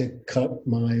something to cut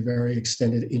my very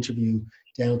extended interview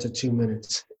down to 2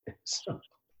 minutes.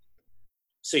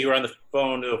 So you were on the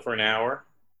phone for an hour?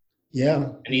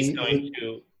 Yeah. And he's going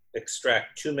to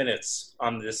extract 2 minutes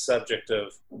on this subject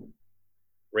of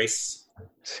race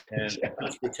and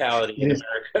police brutality in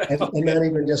America. and not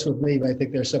even just with me, but I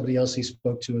think there's somebody else he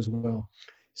spoke to as well.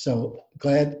 So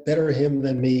better him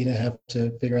than me to have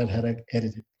to figure out how to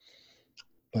edit it.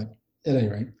 But at any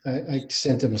rate, I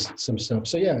sent him some stuff.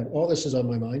 So yeah, all this is on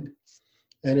my mind.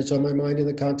 And it's on my mind in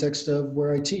the context of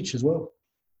where I teach as well.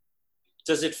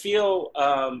 Does it feel,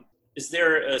 is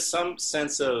there some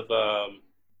sense of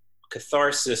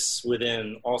catharsis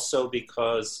within also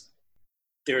because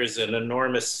there's been an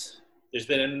enormous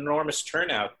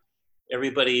turnout.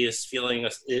 Everybody is feeling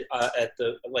at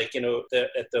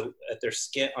their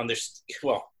skin, on their,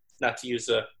 well, not to use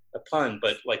a pun,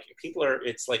 but like people are,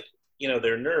 it's like,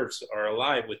 their nerves are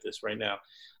alive with this right now.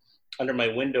 Under my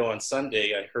window on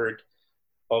Sunday, I heard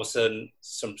all of a sudden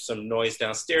some noise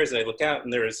downstairs, and I look out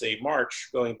and there is a march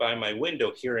going by my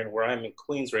window here in where I'm in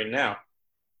Queens right now.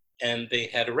 And they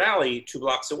had a rally 2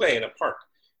 blocks away in a park.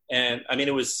 And I mean,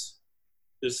 it was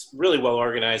really well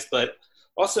organized, but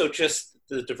also just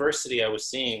the diversity I was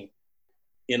seeing,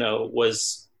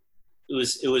 was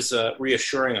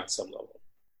reassuring on some level.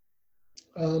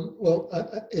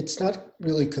 It's not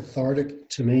really cathartic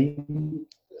to me,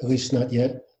 at least not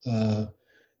yet. The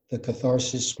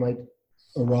catharsis might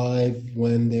arrive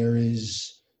when there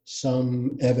is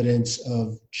some evidence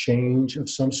of change of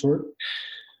some sort.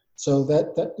 So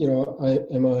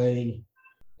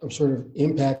I'm sort of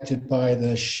impacted by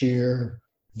the sheer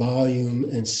volume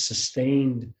and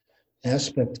sustained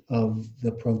aspect of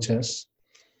the protests.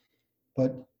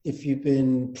 But if you've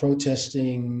been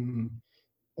protesting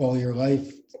all your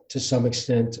life to some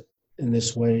extent in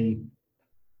this way,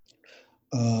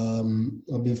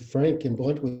 I'll be frank and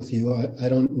blunt with you. I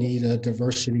don't need a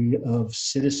diversity of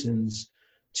citizens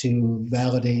to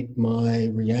validate my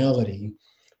reality.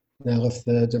 Now, if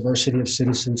the diversity of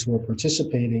citizens who are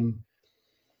participating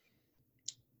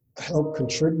help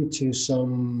contribute to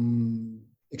some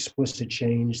explicit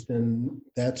change, then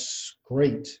that's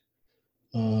great.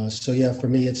 So yeah, for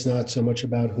me, it's not so much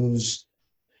about who's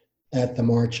at the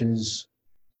marches.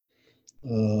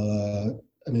 I'm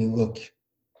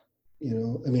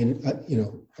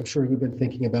sure you've been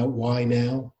thinking about why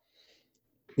now.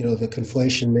 The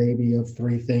conflation maybe of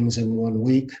 3 things in 1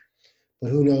 week, but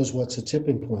who knows what's a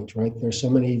tipping point, right? There's so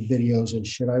many videos and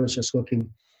shit. I was just looking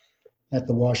at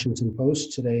the Washington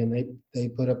Post today, and they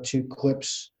put up 2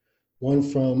 clips, one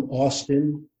from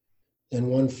Austin and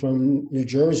one from New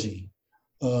Jersey,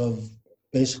 of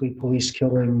basically police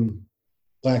killing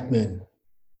Black men.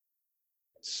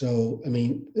 So, I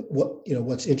mean,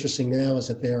 what's interesting now is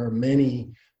that there are many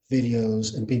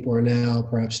videos, and people are now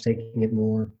perhaps taking it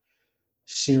more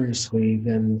seriously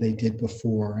than they did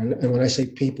before. And when I say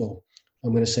people,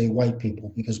 I'm going to say white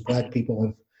people, because Black people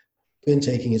have been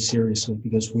taking it seriously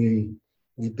because we've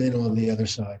been on the other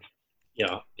side.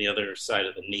 Yeah, the other side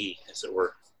of the knee, as it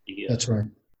were. That's right.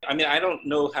 I mean, I don't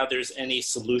know how there's any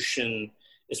solution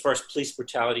as far as police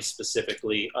brutality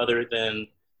specifically, other than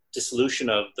dissolution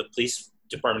of the police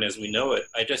department as we know it.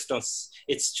 I just don't.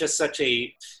 It's just such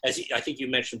a, as I think you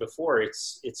mentioned before, it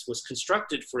was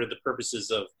constructed for the purposes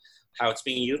of how it's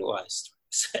being utilized,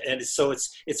 and so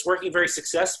it's working very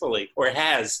successfully, or it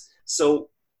has. So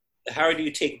how do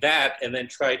you take that and then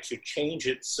try to change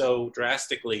it so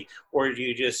drastically, or do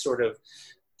you just sort of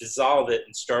dissolve it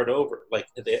and start over, like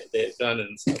they've done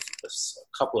in a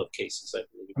couple of cases, I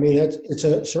believe? I mean, it's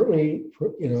certainly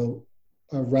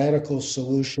a radical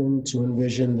solution to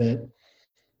envision that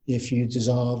if you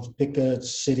pick a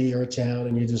city or a town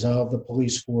and you dissolve the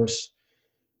police force,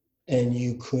 and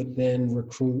you could then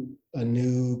recruit a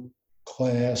new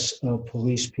class of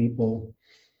police people,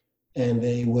 and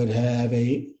they would have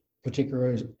a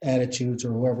particular attitudes,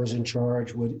 or whoever's in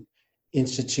charge would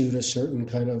institute a certain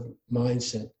kind of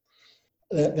mindset.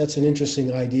 That's an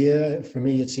interesting idea. For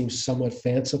me, it seems somewhat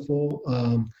fanciful.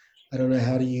 I don't know,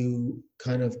 how do you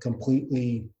kind of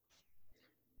completely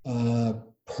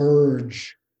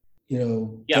purge,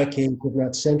 decades, if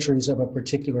not centuries, of a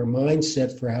particular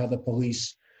mindset for how the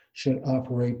police should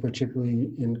operate, particularly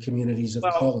in communities of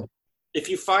color. If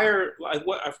you fire,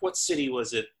 what city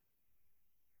was it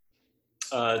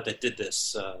that did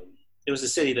this? It was a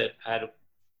city that had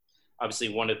obviously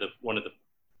one of the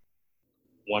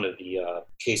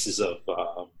cases of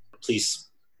police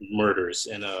murders,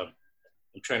 and I'm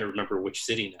trying to remember which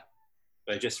city now.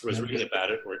 But I just was reading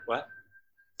about it. Or what?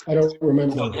 I don't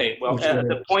remember. Okay, well,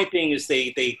 the point being is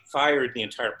they fired the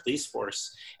entire police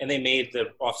force, and they made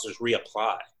the officers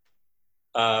reapply.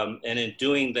 And in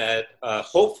doing that,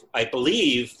 I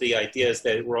believe the idea is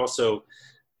that we're also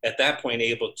at that point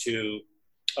able to,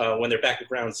 when they're back at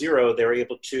ground zero, they're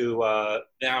able to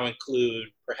now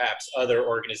include perhaps other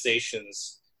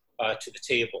organizations to the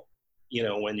table.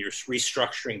 When you're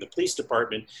restructuring the police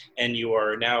department, and you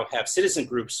are now have citizen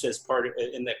groups as part of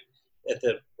at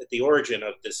the origin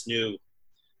of this new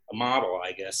model,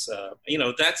 I guess.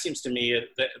 That seems to me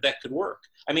that could work.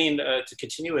 I mean, to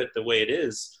continue it the way it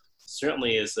is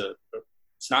certainly it's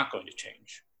not going to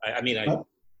change. I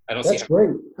don't see. That's great.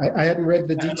 I hadn't read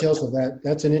the details of that.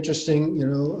 That's an interesting,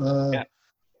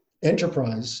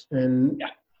 enterprise. And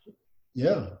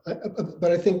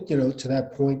but I think, to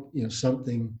that point,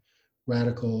 something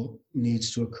radical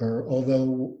needs to occur.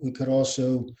 Although we could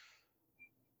also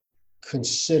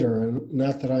consider, and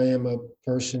not that I am a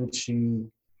person to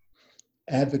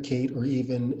advocate or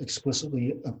even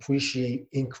explicitly appreciate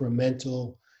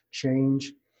incremental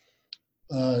change.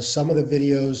 Some of the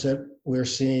videos that we're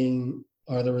seeing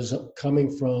are the result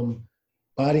coming from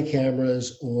body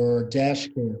cameras or dash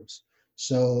cams.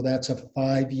 So that's a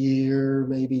 5-year,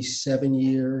 maybe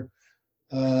 7-year,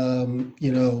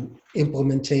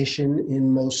 implementation in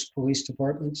most police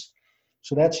departments.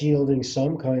 So that's yielding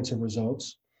some kinds of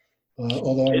results.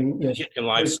 Although you can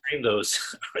live stream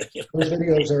those. Those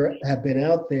videos have been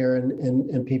out there,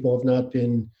 and people have not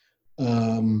been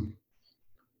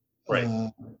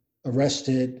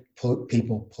arrested.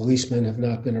 Policemen have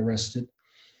not been arrested.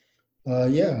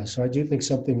 So I do think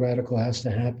something radical has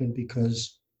to happen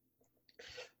because,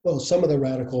 some of the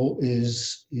radical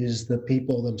is the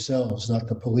people themselves, not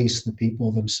the police. The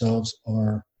people themselves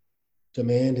are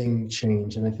demanding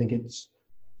change, and I think it's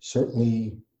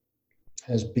certainly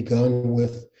has begun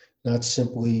with not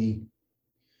simply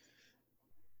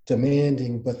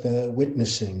demanding, but the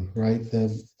witnessing, right?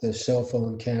 The cell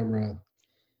phone camera.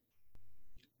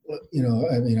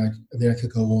 I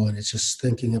could go on. It's just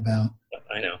thinking about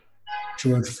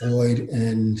George Floyd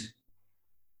and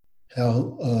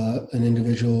how an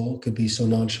individual could be so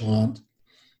nonchalant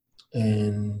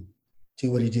and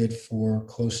do what he did for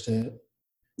close to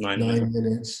 9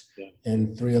 minutes,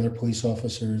 and 3 other police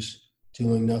officers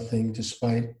doing nothing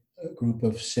despite a group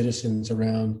of citizens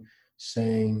around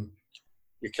saying,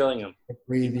 "You're killing them.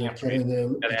 You're killing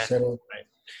them," etc.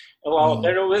 Well,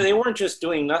 they weren't just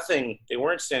doing nothing. They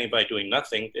weren't standing by doing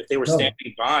nothing. If they were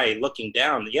standing by looking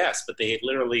down, yes, but they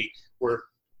literally were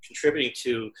contributing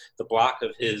to the block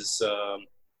of his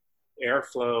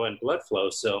airflow and blood flow.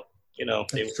 So,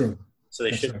 that's true. So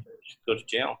they should go to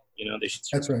jail. They should.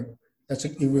 That's right.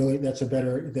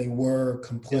 They were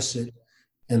complicit,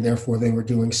 and therefore they were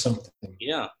doing something.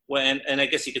 Yeah. Well, and I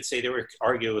guess you could say they were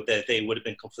arguing that they would have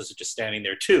been complicit just standing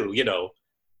there too,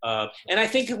 and I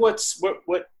think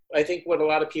what a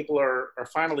lot of people are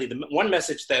finally, the one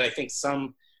message that I think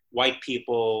some white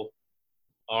people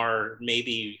are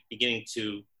maybe beginning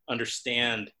to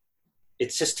understand, it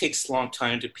just takes a long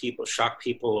time to shock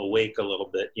people awake a little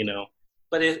bit,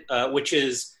 but which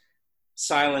is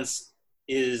silence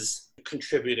is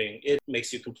contributing. It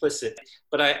makes you complicit.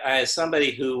 But I as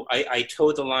somebody who I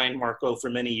towed the line, Marco, for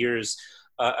many years.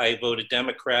 I voted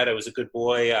Democrat. I was a good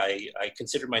boy. I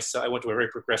considered myself, I went to a very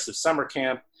progressive summer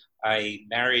camp. I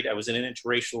married, I was in an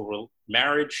interracial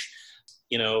marriage,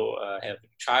 I have a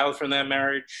child from that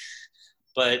marriage.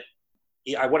 But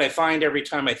what I find every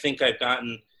time I think I've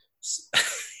gotten,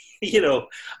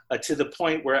 to the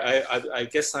point where I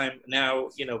guess I'm now,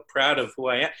 proud of who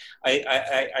I am,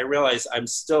 I realize I'm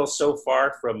still so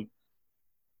far from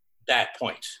that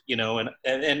point,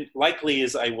 and likely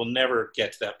is I will never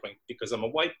get to that point because I'm a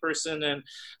white person, and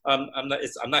I'm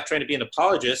not trying to be an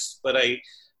apologist, but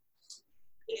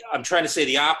I'm trying to say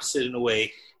the opposite in a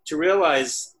way, to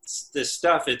realize this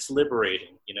stuff. It's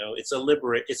liberating, it's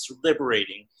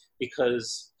liberating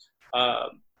because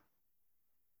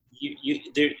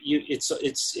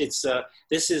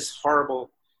this is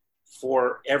horrible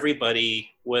for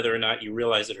everybody, whether or not you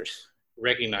realize it or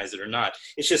recognize it or not.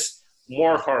 It's just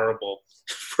more horrible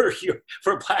for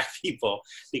Black people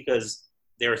because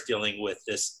they're dealing with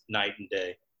this night and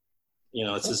day. You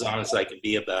know, it's as honest as I can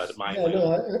be about it. Yeah,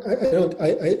 no, I don't.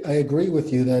 I agree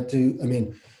with you that I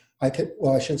mean, I could.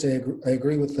 Well, I shouldn't say I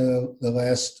agree with the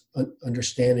last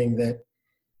understanding that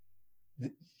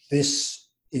this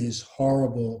is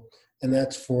horrible, and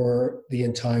that's for the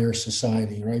entire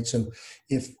society, right? So,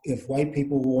 if white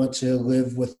people want to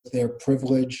live with their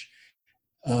privilege,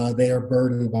 they are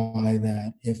burdened by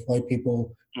that. If white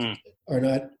people are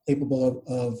not capable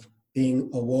of being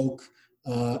awoke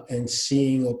and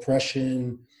seeing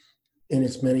oppression in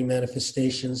its many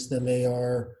manifestations, then they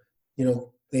are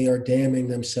damning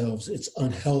themselves. It's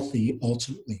unhealthy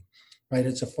ultimately, right?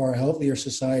 It's a far healthier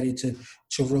society to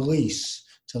release,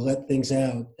 to let things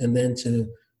out, and then to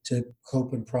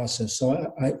cope and process.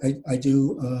 So I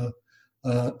do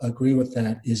agree with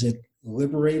that. Is it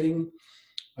liberating?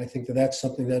 I think that's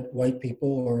something that white people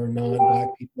or non-Black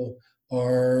people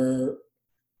are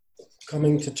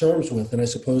coming to terms with, and I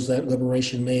suppose that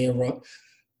liberation may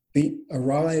be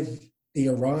arrived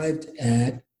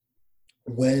at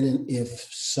when and if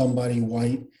somebody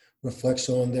white reflects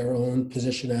on their own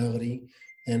positionality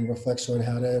and reflects on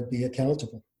how to be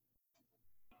accountable.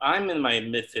 I'm in my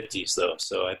mid-50s though,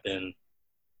 so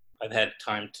I've had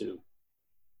time to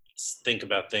think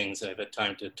about things, and I've had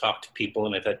time to talk to people,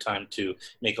 and I've had time to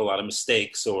make a lot of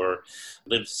mistakes or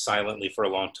live silently for a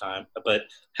long time. But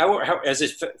how as a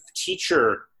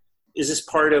teacher, is this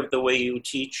part of the way you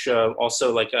teach?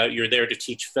 Also, like you're there to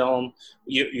teach film.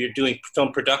 You're doing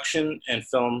film production and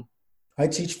film. I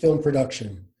teach film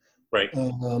production. Right.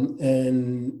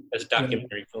 And as a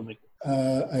documentary filmmaker.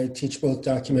 I teach both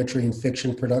documentary and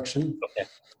fiction production. Okay.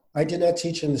 I did not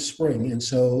teach in the spring, and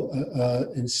so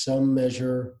in some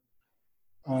measure,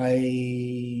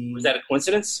 Was that a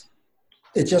coincidence?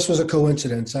 It just was a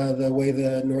coincidence. The way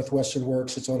the Northwestern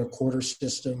works, it's on a quarter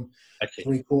system,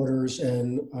 3 quarters,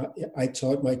 and I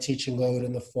taught my teaching load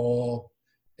in the fall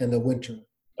and the winter.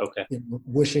 Okay.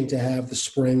 Wishing to have the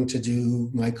spring to do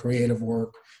my creative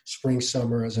work, spring,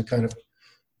 summer as a kind of,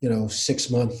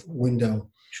 6-month window.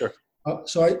 Sure.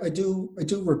 So I do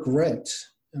regret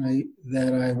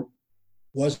that I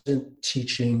wasn't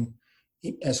teaching.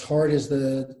 As hard as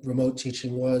the remote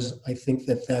teaching was, I think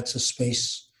that that's a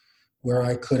space where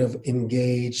I could have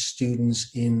engaged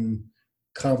students in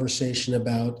conversation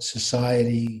about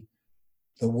society,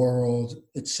 the world,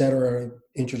 et cetera,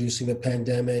 introducing the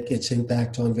pandemic, its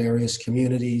impact on various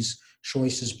communities,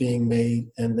 choices being made,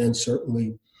 and then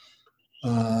certainly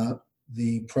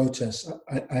the protests.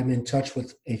 I'm in touch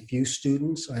with a few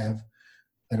students.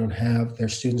 They're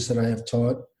students that I have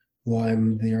taught, who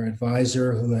I'm their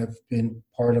advisor, who have been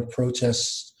part of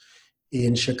protests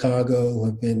in Chicago, who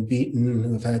have been beaten,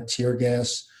 who have had tear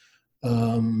gas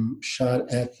shot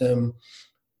at them.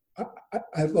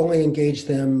 I've only engaged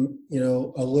them,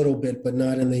 a little bit, but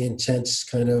not in the intense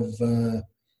kind of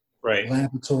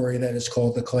laboratory that is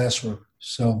called the classroom.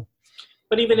 So,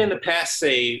 but even in the past,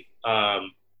 say,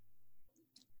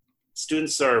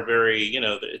 students are very,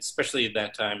 especially at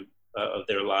that time of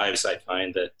their lives, I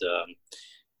find that,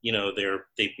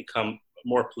 they become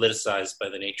more politicized by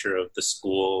the nature of the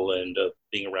school and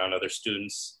being around other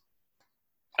students.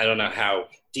 I don't know how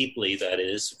deeply that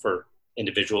is for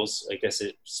individuals. I guess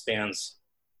it spans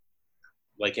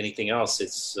like anything else.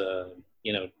 It's,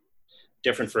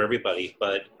 different for everybody.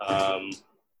 But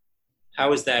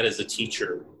how is that as a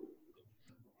teacher?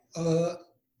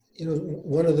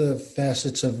 One of the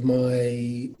facets of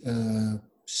my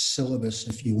syllabus,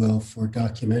 if you will, for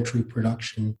documentary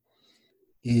production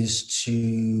is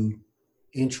to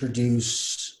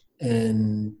introduce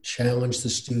and challenge the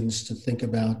students to think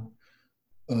about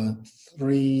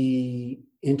 3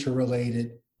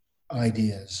 interrelated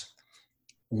ideas.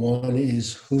 One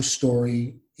is, whose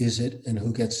story is it and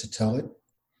who gets to tell it?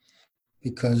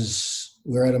 Because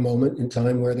we're at a moment in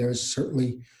time where there's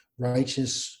certainly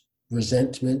righteous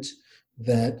resentment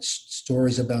that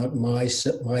stories about my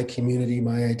community,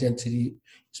 my identity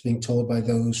is being told by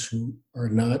those who are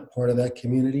not part of that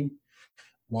community.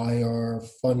 Why are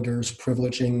funders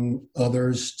privileging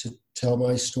others to tell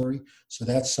my story? So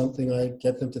that's something I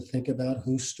get them to think about.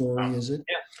 Whose story is it?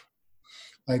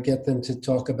 Yeah. I get them to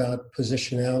talk about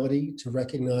positionality, to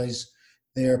recognize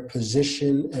their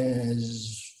position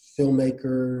as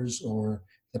filmmakers or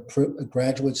the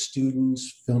graduate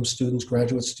students, film students,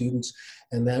 graduate students,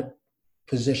 and that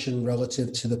position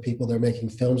relative to the people they're making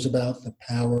films about, the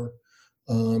power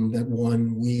that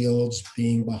one wields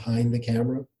being behind the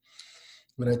camera.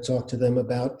 When I talk to them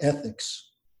about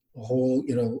ethics, a whole,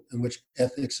 in which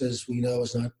ethics, as we know,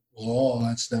 is not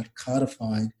law, it's not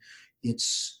codified,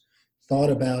 it's thought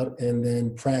about and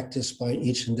then practiced by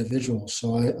each individual.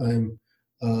 So I'm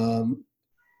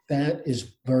that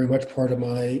is very much part of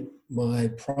my my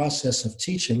process of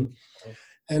teaching.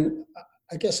 And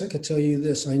I guess I could tell you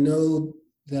this. I know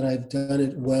that I've done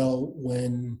it well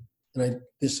when,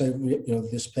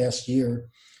 this past year,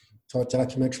 taught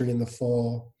documentary in the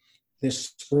fall.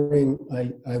 This spring,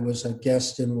 I was a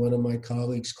guest in one of my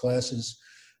colleagues' classes.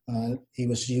 He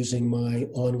was using my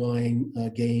online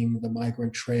game, The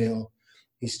Migrant Trail.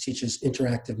 He teaches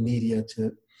interactive media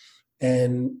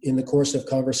and in the course of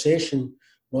conversation,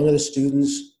 one of the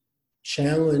students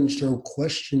challenged or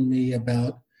questioned me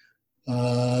about,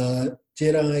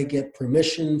 did I get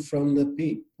permission from the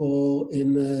people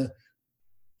in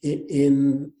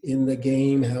the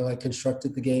game, how I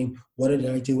constructed the game? What did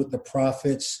I do with the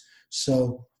profits?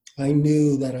 So I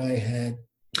knew that I had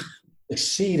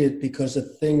exceeded because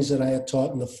of things that I had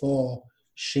taught in the fall,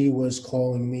 she was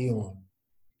calling me on.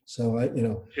 So right.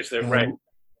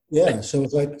 Yeah. So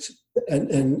it's like,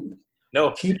 and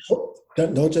no,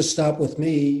 don't just stop with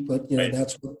me, but right.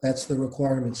 that's the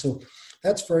requirement. So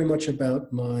that's very much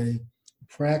about my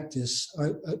practice.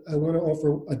 I want to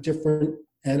offer a different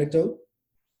anecdote.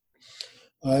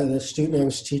 The student I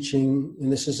was teaching, and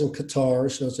this is in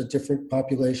Qatar, so it's a different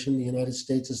population. The United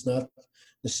States is not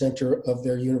the center of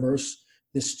their universe.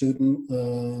 This student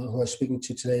who I was speaking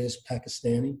to today is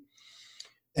Pakistani.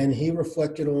 And he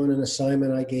reflected on an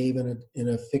assignment I gave in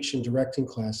a fiction directing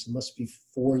class. It must be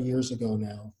 4 years ago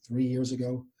now, 3 years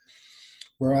ago,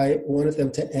 where I wanted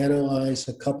them to analyze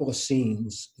a couple of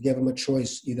scenes. I gave them a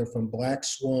choice either from Black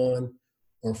Swan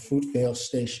or Fruitvale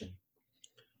Station.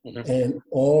 Mm-hmm. And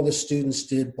all the students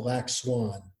did Black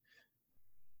Swan.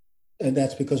 And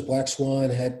that's because Black Swan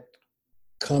had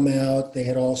come out, they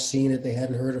had all seen it, they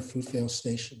hadn't heard of Fruitvale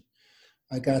Station.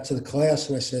 I got to the class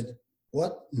and I said,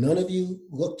 what? None of you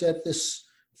looked at this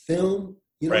film?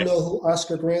 You don't know who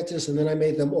Oscar Grant is? And then I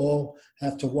made them all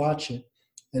have to watch it.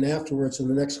 And afterwards, in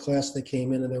the next class, they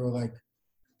came in and they were like,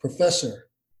 Professor,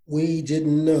 we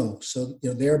didn't know. So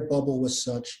their bubble was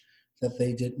such that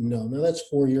they didn't know. Now, that's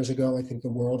 4 years ago. I think the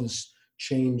world has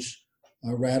changed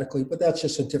radically, but that's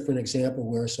just a different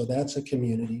example so that's a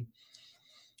community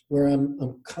where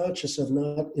I'm conscious of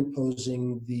not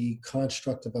imposing the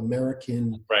construct of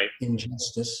American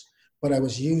injustice, but I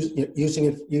was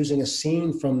using a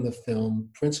scene from the film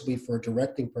principally for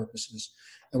directing purposes.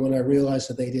 And when I realized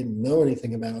that they didn't know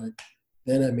anything about it,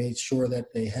 then I made sure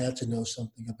that they had to know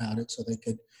something about it so they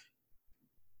could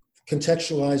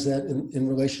contextualize that in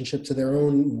relationship to their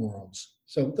own worlds.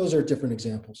 So those are different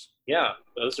examples. Yeah,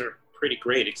 those are pretty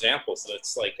great examples.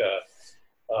 It's like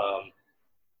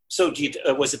so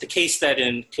was it the case that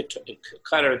in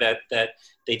Qatar that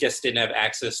they just didn't have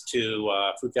access to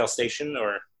Fruitvale Station,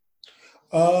 or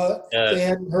they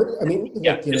hadn't heard? I mean,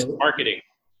 marketing.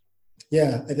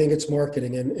 Yeah, I think it's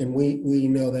marketing, and we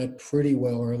know that pretty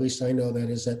well, or at least I know that,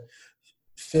 is that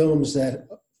films that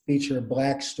feature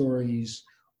Black stories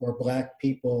or Black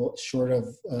people, short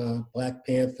of Black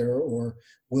Panther or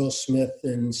Will Smith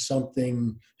in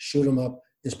something, shoot 'em up,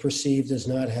 is perceived as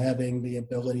not having the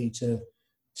ability to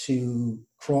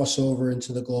cross over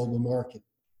into the global market.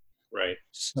 Right.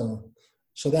 So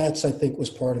that's, I think, was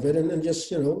part of it. And then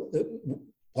just,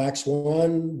 Black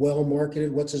Swan, well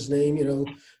marketed, what's his name?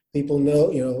 People know,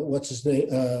 what's his name?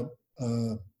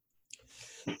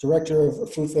 Director of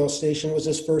Fruitvale Station was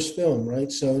his first film,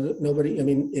 right? So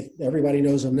if everybody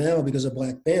knows him now because of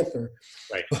Black Panther.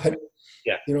 Right. But,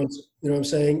 yeah. You know what I'm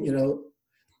saying?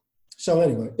 So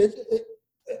anyway,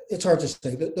 it's hard to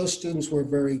say. Those students were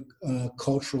very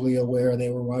culturally aware. They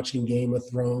were watching Game of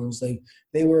Thrones. They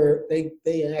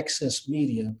accessed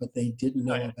media, but they didn't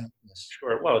know about this.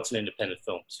 Sure. Well, it's an independent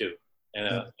film too,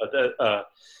 and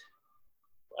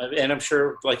and I'm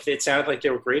sure, it sounded like they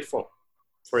were grateful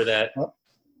for that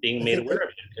being made aware of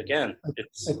it. Again, I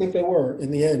think they were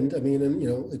in the end. I mean, and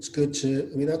it's good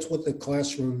to. I mean, that's what the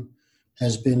classroom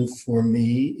has been for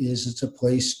me. Is it's a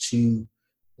place to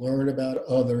learn about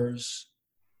others,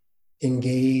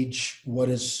 engage what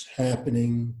is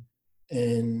happening,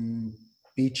 and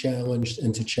be challenged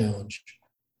and to challenge.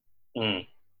 Mm.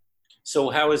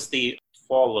 So how is the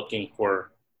fall looking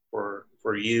for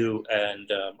you,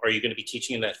 and are you going to be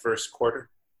teaching in that first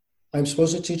quarter? I'm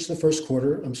supposed to teach the first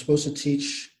quarter. I'm supposed to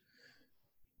teach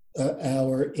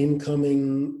our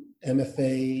incoming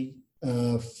MFA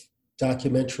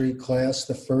documentary class.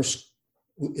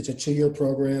 It's a 2-year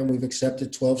program. We've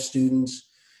accepted 12 students,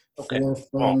 4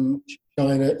 from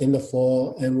China in the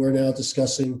fall, and we're now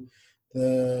discussing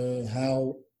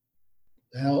how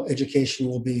education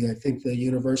will be. I think the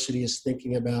university is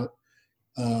thinking about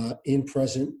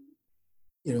in-present,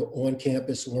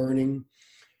 on-campus learning,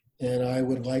 and I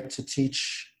would like to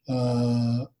teach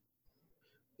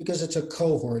because it's a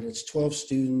cohort. It's 12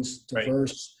 students,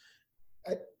 diverse.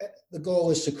 the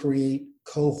goal is to create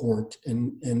cohort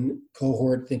and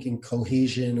cohort thinking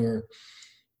cohesion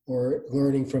or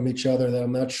learning from each other that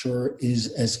I'm not sure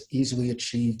is as easily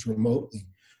achieved remotely.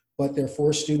 But there are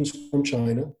 4 students from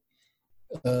China.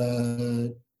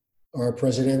 Our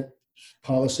president's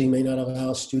policy may not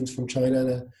allow students from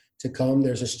China to come.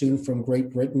 There's a student from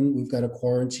Great Britain. We've got a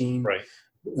quarantine, right.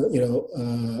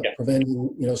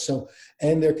 Preventing, so,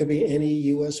 and there could be any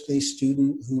US-based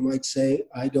student who might say,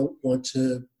 I don't want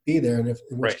to be there. And in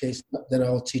which case, then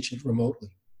I'll teach it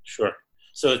remotely. Sure.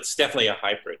 So it's definitely a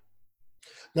hybrid.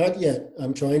 Not yet.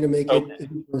 I'm trying to make it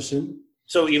in person.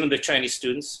 So even the Chinese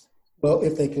students? Well,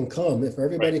 if they can come, if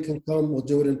everybody can come, we'll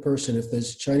do it in person. If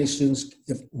there's Chinese students,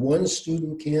 if one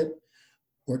student can't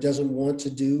or doesn't want to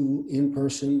do in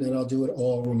person, then I'll do it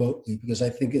all remotely because I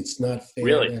think it's not fair.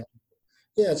 Really?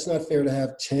 It's not fair to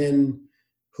have 10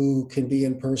 who can be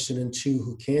in person and 2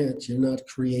 who can't. You're not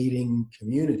creating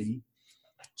community.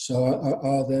 So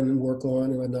I'll then work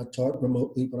on, and I'm not taught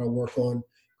remotely, but I'll work on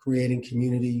creating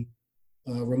community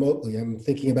remotely. I'm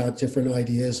thinking about different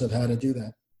ideas of how to do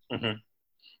that. Mm-hmm.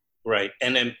 Right.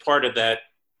 And then part of that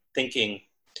thinking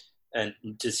and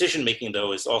decision-making,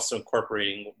 though, is also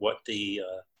incorporating what the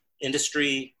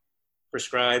industry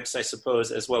prescribes, I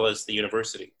suppose, as well as the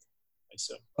university.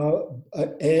 So.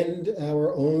 And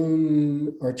our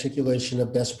own articulation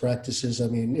of best practices. I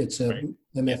mean, it's a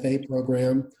MFA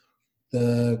program.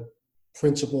 The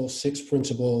 6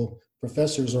 principal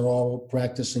professors are all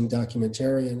practicing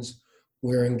documentarians.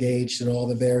 We're engaged in all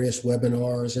the various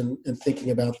webinars and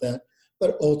thinking about that.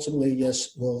 But ultimately,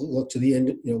 yes, we'll look to the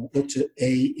end. Look to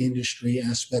a industry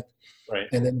aspect, right?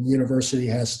 And then the university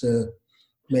has to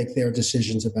make their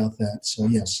decisions about that. So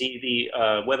yes. The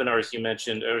webinars you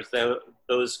mentioned,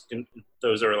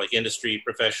 those are like industry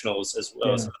professionals as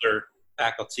well as other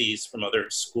faculties from other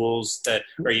schools that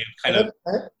are you kind of.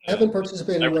 I haven't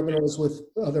participated in webinars with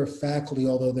other faculty,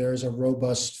 although there's a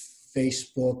robust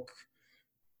Facebook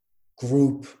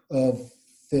group of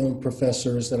film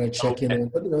professors that I check in on,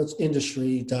 but it's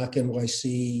industry, Doc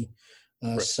NYC,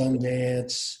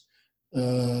 Sundance,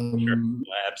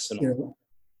 labs, and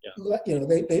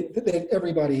they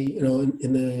everybody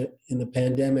in the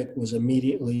pandemic was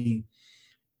immediately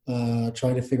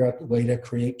trying to figure out the way to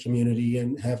create community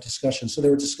and have discussions. So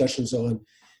there were discussions on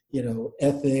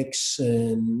ethics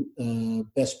and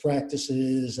best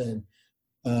practices and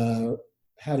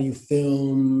how do you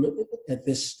film at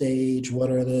this stage? What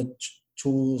are the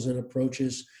tools and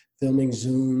approaches, filming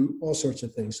Zoom, all sorts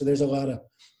of things. So there's a lot of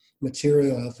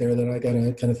material out there that I got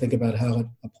to kind of think about how it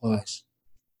applies.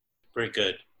 Very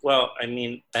good. Well, I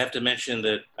mean, I have to mention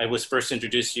that I was first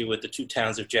introduced to you with the Two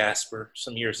Towns of Jasper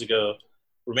some years ago.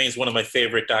 Remains one of my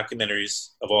favorite documentaries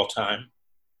of all time.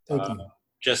 Thank you.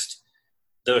 Just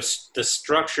the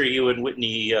structure you and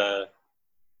Whitney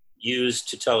used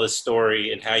to tell this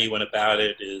story and how you went about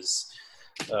it is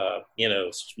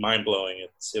it's mind-blowing.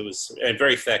 It was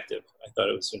very effective. I thought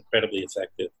it was incredibly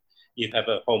effective. You have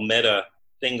a whole meta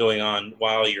thing going on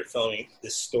while you're filming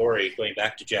this story, going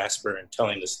back to Jasper and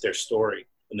telling their story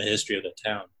in the history of the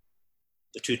town,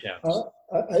 the 2 towns.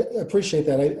 I appreciate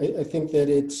that. I think that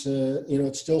it's,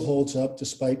 it still holds up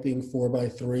despite being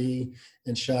 4:3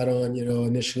 and shot on,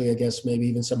 initially, I guess, maybe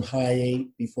even some high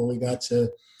 8 before we got to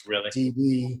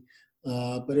DV.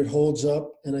 But it holds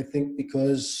up. And I think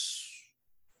because,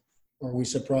 are we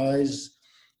surprised?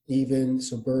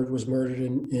 So Bird was murdered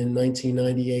in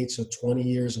 1998, so 20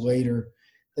 years later,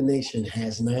 the nation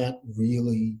has not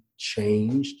really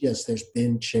changed. Yes, there's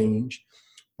been change,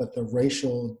 but the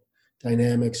racial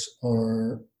dynamics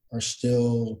are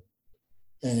still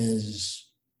as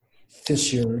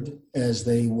fissured as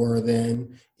they were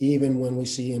then, even when we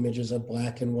see images of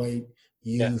black and white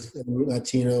youth, and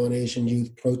Latino and Asian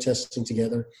youth protesting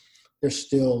together. There's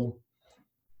still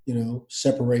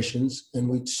separations, and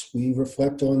we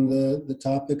reflect on the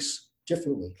topics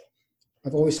differently.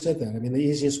 I've always said that. I mean, the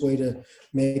easiest way to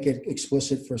make it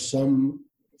explicit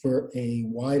for a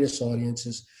widest audience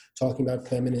is talking about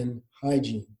feminine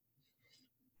hygiene.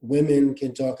 Women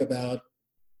can talk about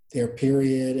their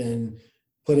period and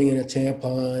putting in a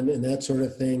tampon and that sort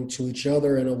of thing to each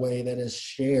other in a way that is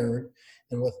shared.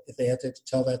 And if they have to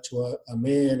tell that to a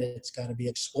man, it's got to be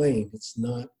explained. It's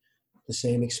not the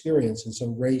same experience. And so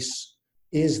race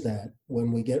is that.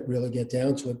 When we really get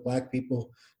down to it, Black people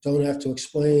don't have to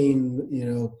explain,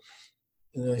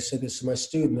 and I said this to my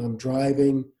student, I'm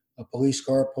driving, a police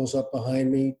car pulls up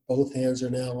behind me, both hands are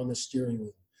now on the steering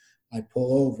wheel. I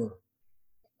pull over.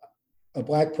 A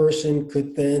Black person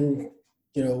could then,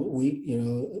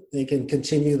 they can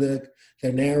continue their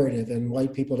narrative, and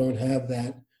white people don't have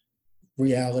that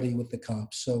reality with the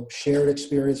cops. So shared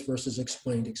experience versus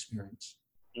explained experience.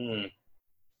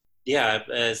 Yeah,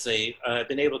 I've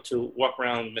been able to walk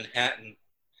around Manhattan,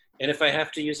 and if I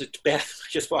have to use a bathroom,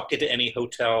 just walk into any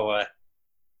hotel.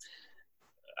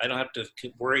 I don't have to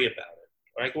worry about it.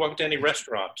 Or I can walk into any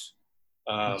restaurant.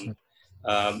 I'm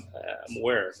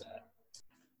aware of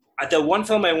that. The one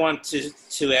film I want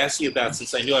to ask you about,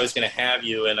 since I knew I was going to have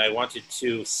you and I wanted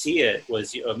to see it,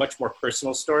 was a much more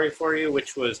personal story for you,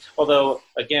 which was, although,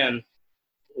 again,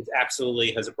 it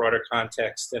absolutely has a broader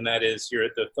context, and that is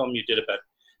the film you did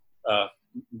about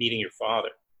meeting your father.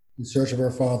 In Search of Our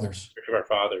Fathers. Search of Our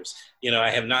Fathers. I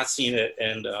have not seen it,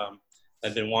 and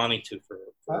I've been wanting to for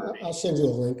I'll send you a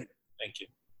link. Thank you.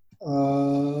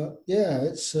 Yeah,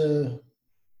 it's, at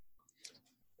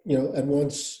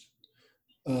once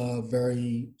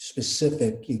very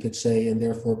specific, you could say, and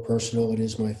therefore personal. It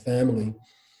is my family.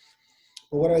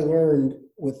 But what I learned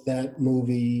with that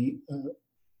movie,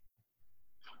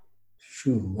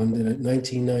 when did it?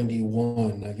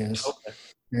 1991, I guess. Okay.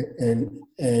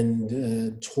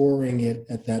 And touring it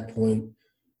at that point,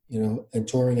 and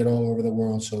touring it all over the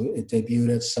world. So it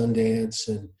debuted at Sundance,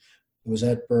 and it was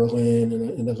at Berlin,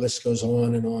 and the list goes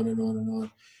on and on and on and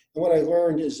on. And what I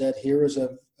learned is that here is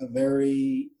a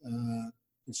very,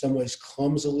 in some ways,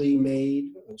 clumsily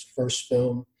made, it was first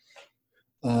film,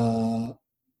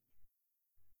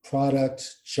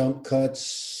 product, jump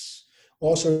cuts,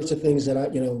 all sorts of things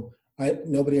that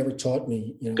nobody ever taught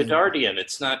me. Godardian,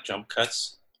 it's not jump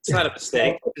cuts. It's not a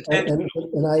mistake. and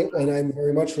I'm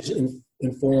very much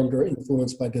informed or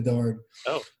influenced by Godard.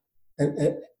 Oh.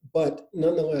 But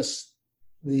nonetheless,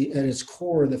 at its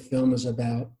core, the film is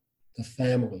about the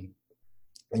family.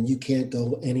 And you can't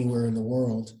go anywhere in the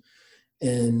world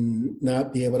and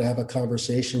not be able to have a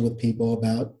conversation with people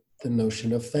about the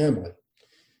notion of family,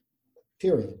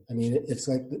 period. I mean, it's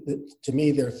like, to me,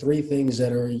 there are three things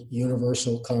that are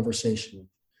universal conversation.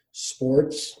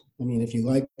 Sports. I mean, if you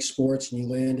like sports and you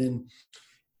land in,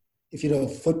 if you know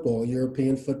football,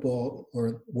 European football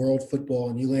or world football,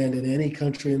 and you land in any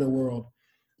country in the world,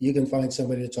 you can find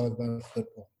somebody to talk about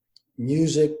football.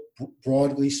 Music,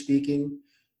 broadly speaking,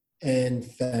 and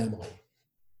family.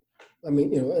 I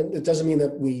mean, it doesn't mean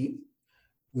that we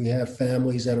have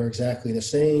families that are exactly the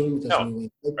same. It doesn't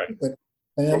mean but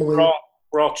family.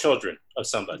 We're all children of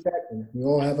somebody. Exactly. We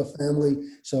all have a family.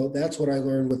 So that's what I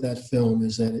learned with that film,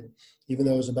 is that even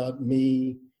though it was about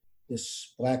me,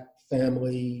 this Black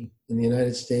family in the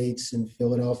United States and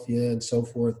Philadelphia and so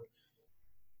forth,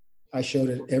 I showed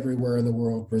it everywhere in the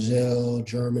world: Brazil,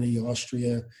 Germany,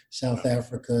 Austria, South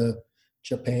Africa,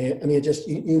 Japan. I mean, just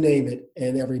you name it,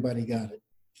 and everybody got it.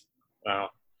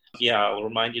 Wow. Yeah, I'll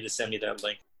remind you to send me that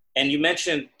link. And you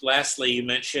mentioned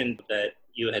that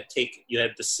you had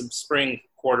the spring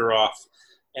quarter off,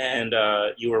 and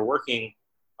you were working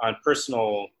on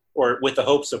personal, or with the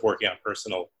hopes of working on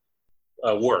personal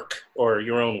work, or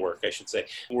your own work, I should say.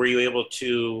 Were you able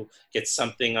to get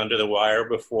something under the wire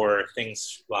before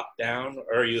things locked down,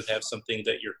 or you have something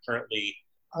that you're currently...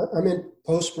 I'm in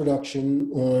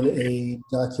post-production on a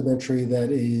documentary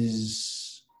that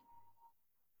is,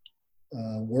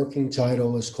 working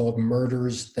title is called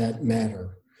Murders That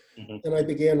Matter. Mm-hmm. And I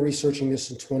began researching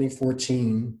this in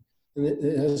 2014, and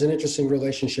it has an interesting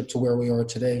relationship to where we are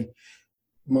today.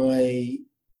 My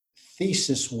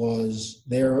thesis was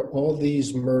there are all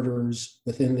these murders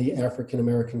within the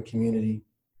African-American community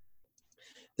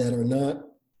that are not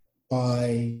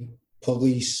by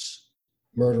police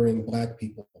murdering Black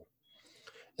people.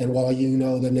 And while you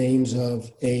know the names of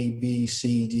A, B,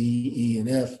 C, D, E, and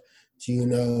F, do you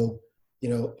know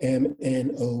M,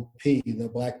 N, O, P, the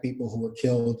Black people who were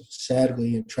killed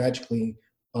sadly and tragically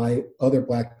by other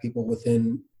Black people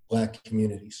within Black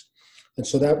communities. And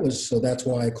so that's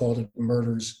why I called it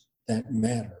Murders That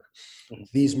Matter. Mm-hmm.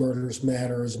 These murders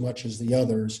matter as much as the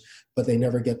others, but they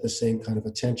never get the same kind of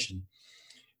attention.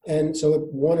 And so it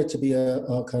wanted to be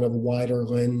a kind of wider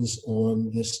lens on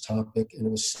this topic, and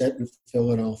it was set in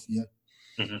Philadelphia.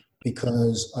 Mm-hmm.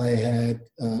 Because I had,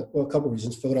 a couple of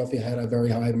reasons. Philadelphia had a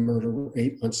very high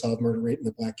unsolved murder rate in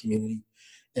the Black community.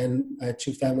 And I had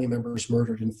 2 family members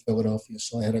murdered in Philadelphia,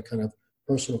 so I had a kind of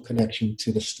personal connection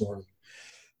to the story.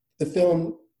 The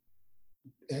film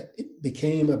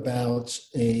became about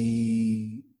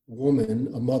a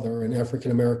woman, a mother, an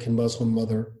African-American Muslim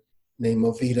mother named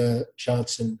Movita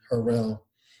Johnson Harrell,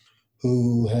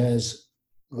 who has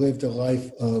lived a life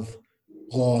of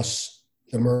loss,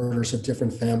 the murders of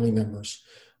different family members,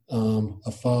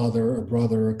 a father, a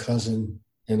brother, a cousin,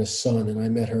 and a son. And I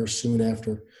met her soon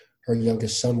after her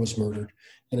youngest son was murdered.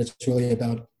 And it's really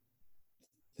about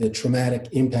the traumatic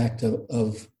impact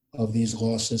of these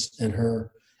losses and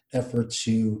her effort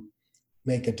to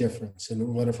make a difference. And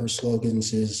one of her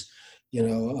slogans is,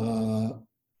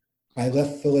 I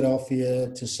left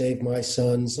Philadelphia to save my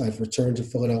sons. I've returned to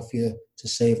Philadelphia to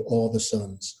save all the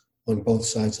sons on both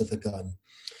sides of the gun.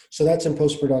 So that's in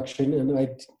post-production.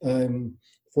 And I'm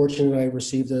fortunate I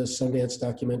received a Sundance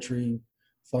Documentary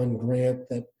Fund grant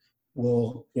that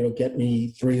will, get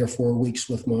me 3 or 4 weeks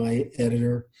with my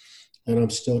editor. And I'm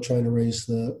still trying to raise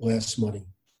the last money.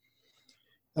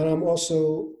 And I'm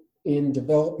also in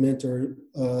development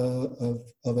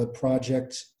of a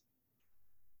project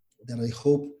that I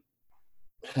hope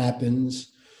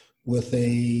happens with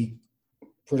a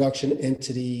production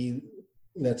entity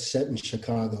that's set in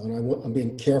Chicago. And I'm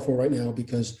being careful right now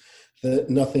because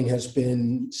nothing has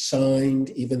been signed,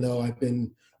 even though I've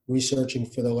been researching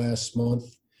for the last month.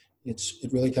 It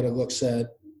really kind of looks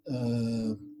at,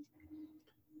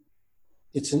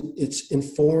 it's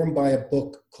informed by a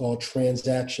book called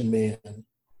Transaction Man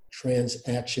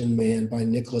by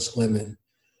Nicholas Lemon.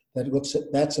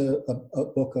 That's a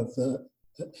book of the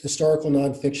historical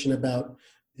nonfiction about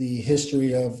the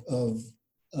history of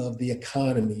the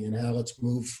economy and how it's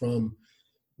moved from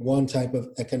one type of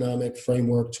economic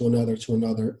framework to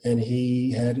another. And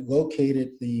he had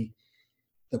located the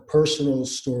personal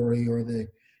story or the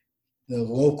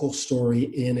local story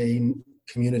in a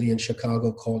community in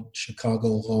Chicago called Chicago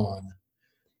Lawn.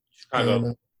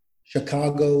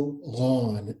 Chicago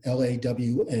Lawn,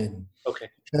 Lawn. Okay.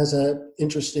 It has an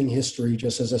interesting history,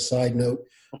 just as a side note.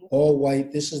 All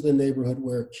white. This is the neighborhood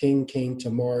where King came to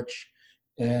march,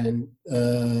 and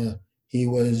he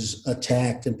was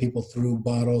attacked, and people threw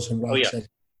bottles and rocks at him.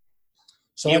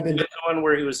 So I've been the one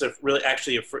where he was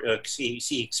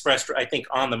he expressed, I think,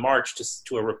 on the march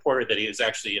to a reporter that he was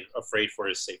actually afraid for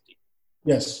his safety.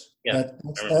 Yes, yeah,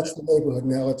 that's the neighborhood.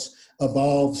 Now it's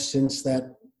evolved since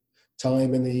that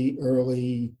time in the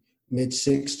early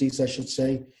mid-'60s, I should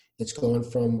say. It's gone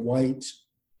from white,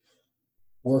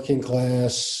 working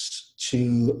class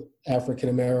to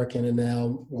African-American, and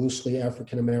now loosely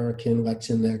African-American,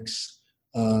 Latinx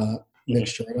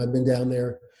mixture. And I've been down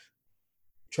there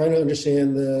trying to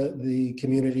understand the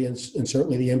community and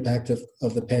certainly the impact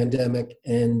of the pandemic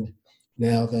and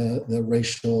now the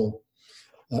racial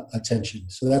attention.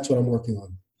 So that's what I'm working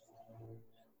on.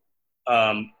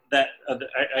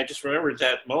 I just remembered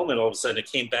that moment. All of a sudden,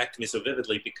 it came back to me so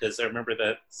vividly because I remember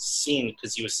that scene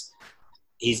because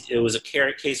it was a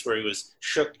case where he was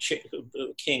shook.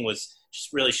 King was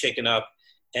just really shaken up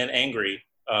and angry.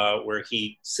 Where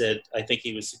he said, I think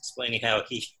he was explaining how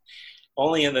he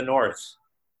only in the North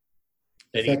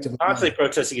that he's constantly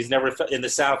protesting. He's never in the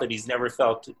South, and he's never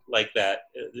felt like that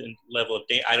level of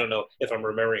danger. I don't know if I'm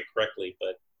remembering it correctly,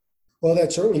 but. Well,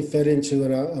 that certainly fed into,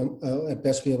 and I'll at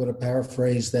best be able to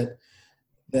paraphrase that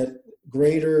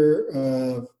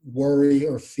greater worry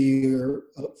or fear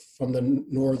from the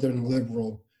Northern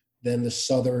liberal than the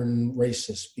Southern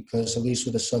racist, because at least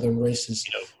with the Southern racist,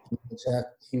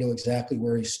 he knew exactly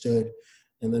where he stood,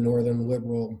 and the Northern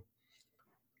liberal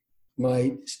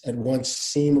might at once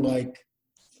seem like,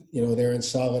 they're in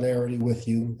solidarity with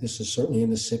you. This is certainly in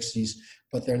the 60s,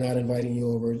 but they're not inviting you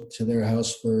over to their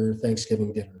house for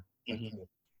Thanksgiving dinner. Mm-hmm.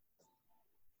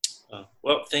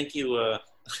 Well, thank you.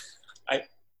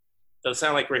 Those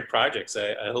sound like great projects.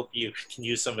 I hope you can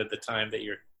use some of the time that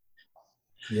you're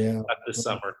up this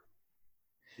summer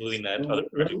moving that other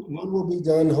project. One will be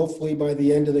done hopefully by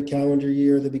the end of the calendar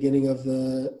year, the beginning of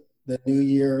the new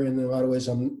year. And in a lot of ways,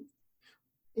 I'm,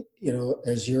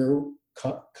 as you're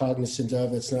cognizant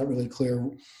of, it's not really clear,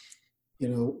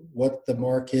 what the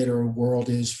market or world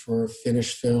is for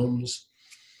finished films.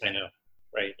 I know.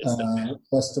 Right.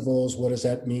 Festivals, what does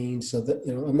that mean? So that,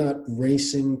 I'm not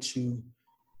racing to,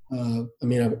 I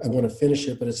want to finish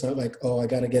it, but it's not like, I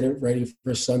got to get it ready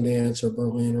for Sundance or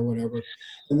Berlin or whatever.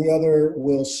 And the other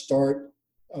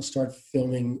I'll start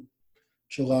filming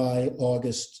July,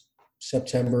 August,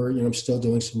 September. I'm still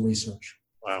doing some research.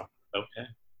 Wow. Okay.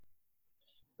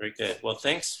 Very good. Well,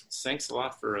 thanks a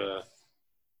lot for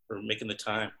making the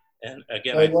time. And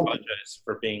again, I apologize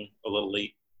for being a little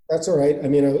late. That's all right.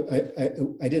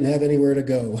 I didn't have anywhere to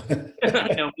go.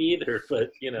 I don't either, but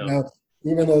Now,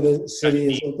 even though the city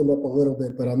has opened up a little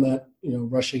bit, but I'm not,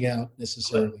 rushing out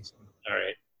necessarily. All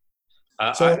right.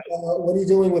 So what are you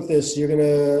doing with this? You're going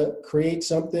to create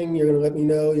something? You're going to let me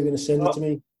know? You're going to send it to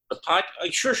me?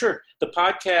 Sure. The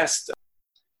podcast,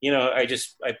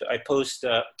 I post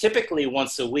typically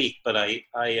once a week, but I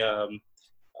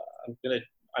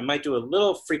might do a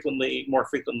little more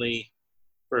frequently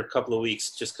for a couple of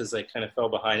weeks, just because I kind of fell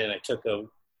behind and I took a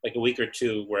week or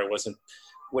two where I wasn't,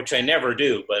 which I never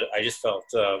do, but I just felt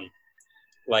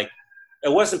like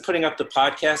it wasn't putting up the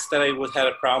podcast that I had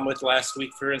a problem with last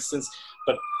week, for instance,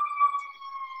 but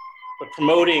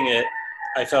promoting it,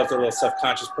 I felt a little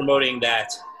self-conscious promoting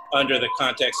that under the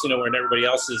context, when everybody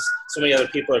else so many other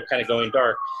people are kind of going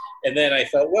dark. And then I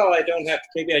felt, well, I don't have to,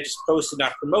 maybe I just post and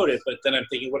not promote it. But then I'm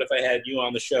thinking, what if I had you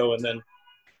on the show and then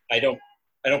I don't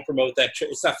promote that?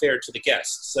 It's not fair to the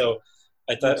guests. So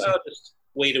I thought, just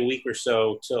wait a week or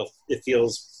so till it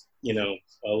feels, a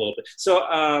little bit. So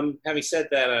having said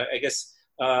that, I guess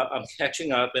I'm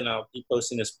catching up and I'll be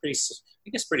posting this pretty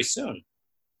soon.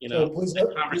 Please let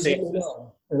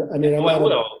me know.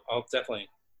 I'll definitely.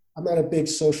 I'm not a big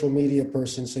social media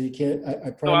person, so you can't.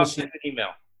 I promise I'll send an email.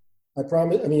 I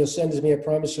promise. You'll send it to me. I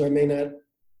promise you, I may not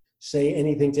say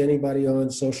anything to anybody on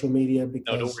social media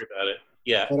because. No, don't worry about it.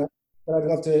 Yeah. But I'd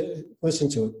love to listen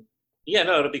to it. Yeah,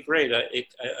 no, it'll be great.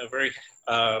 I'm very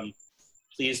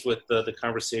pleased with the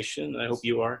conversation. I hope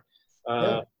you are.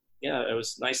 Yeah, it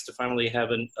was nice to finally have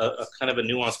a kind of a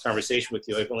nuanced conversation with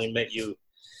you. I've only met you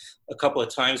a couple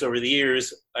of times over the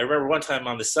years. I remember one time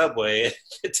on the subway,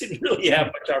 it didn't really have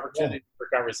much opportunity for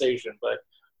conversation, but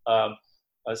I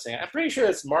was saying, I'm pretty sure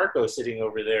it's Marco sitting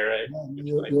over there.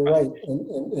 You're right.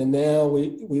 And now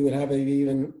we would have an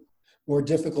even more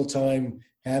difficult time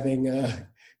having a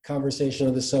conversation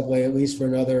on the subway, at least for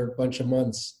another bunch of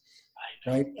months.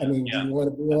 Right? Do you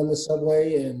want to be on the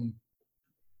subway, and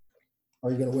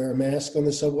are you going to wear a mask on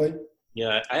the subway?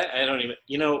 Yeah, I don't even,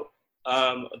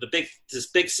 this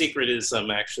big secret is I'm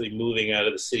actually moving out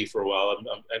of the city for a while.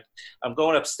 I'm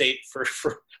going upstate for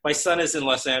my son is in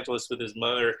Los Angeles with his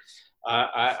mother.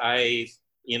 I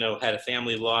had a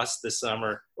family loss this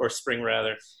summer or spring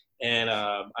rather. And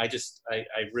I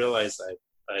realized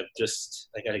I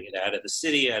got to get out of the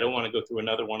city. I don't want to go through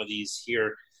another one of these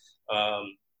here.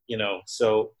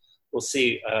 So we'll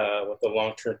see what the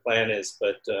long-term plan is,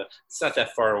 but it's not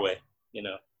that far away,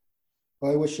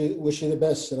 Well, I wish you the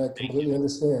best, and I completely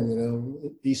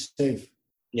understand. Be safe.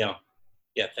 Yeah.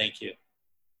 Thank you.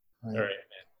 All right, man.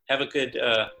 Have a good,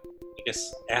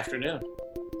 afternoon.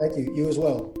 Thank you. You as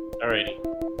well. All righty.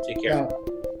 Take care.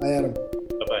 Bye, Adam.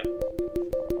 Bye-bye.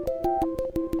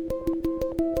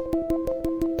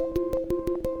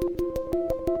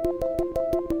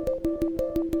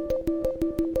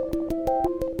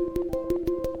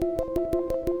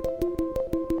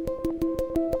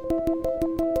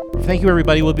 Thank you,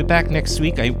 everybody. We'll be back next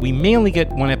week. We may only get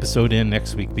one episode in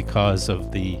next week because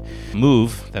of the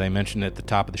move that I mentioned at the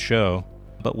top of the show.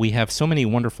 But we have so many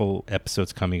wonderful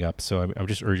episodes coming up, so I'm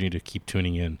just urging you to keep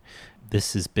tuning in.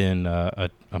 This has been,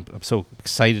 I'm so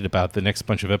excited about the next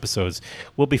bunch of episodes.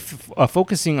 We'll be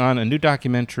focusing on a new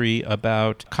documentary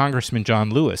about Congressman John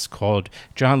Lewis called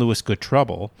John Lewis Good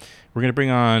Trouble. We're going to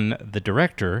bring on the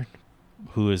director,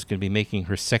 who is going to be making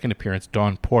her second appearance,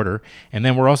 Dawn Porter. And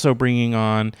then we're also bringing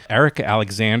on Erica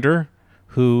Alexander,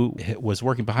 who was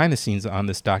working behind the scenes on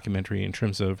this documentary in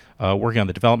terms of working on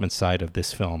the development side of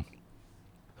this film.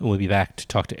 We'll be back to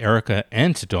talk to Erica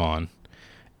and to Dawn.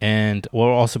 And we'll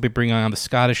also be bringing on the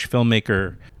Scottish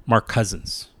filmmaker Mark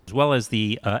Cousins, as well as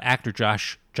the actor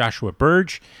Joshua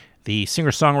Burge, the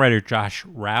singer-songwriter Josh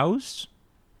Rouse,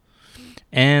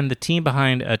 and the team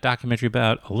behind a documentary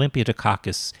about Olympia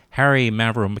Dukakis, Harry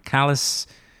Mavromichalis,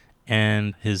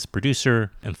 and his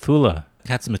producer, Anthula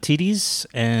Katsimatidis.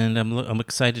 And I'm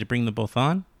excited to bring them both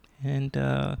on. And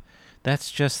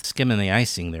that's just skimming the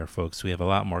icing there, folks. We have a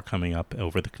lot more coming up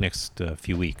over the next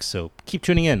few weeks. So keep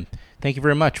tuning in. Thank you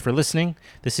very much for listening.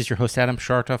 This is your host, Adam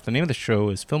Shartoff. The name of the show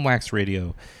is Film Wax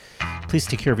Radio. Please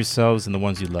take care of yourselves and the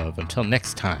ones you love. Until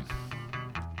next time.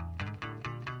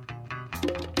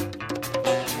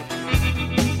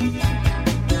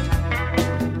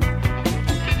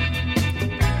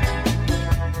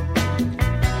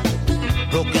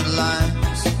 Broken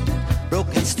lines,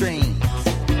 broken strings,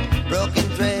 broken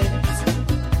threads,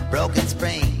 broken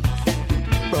springs.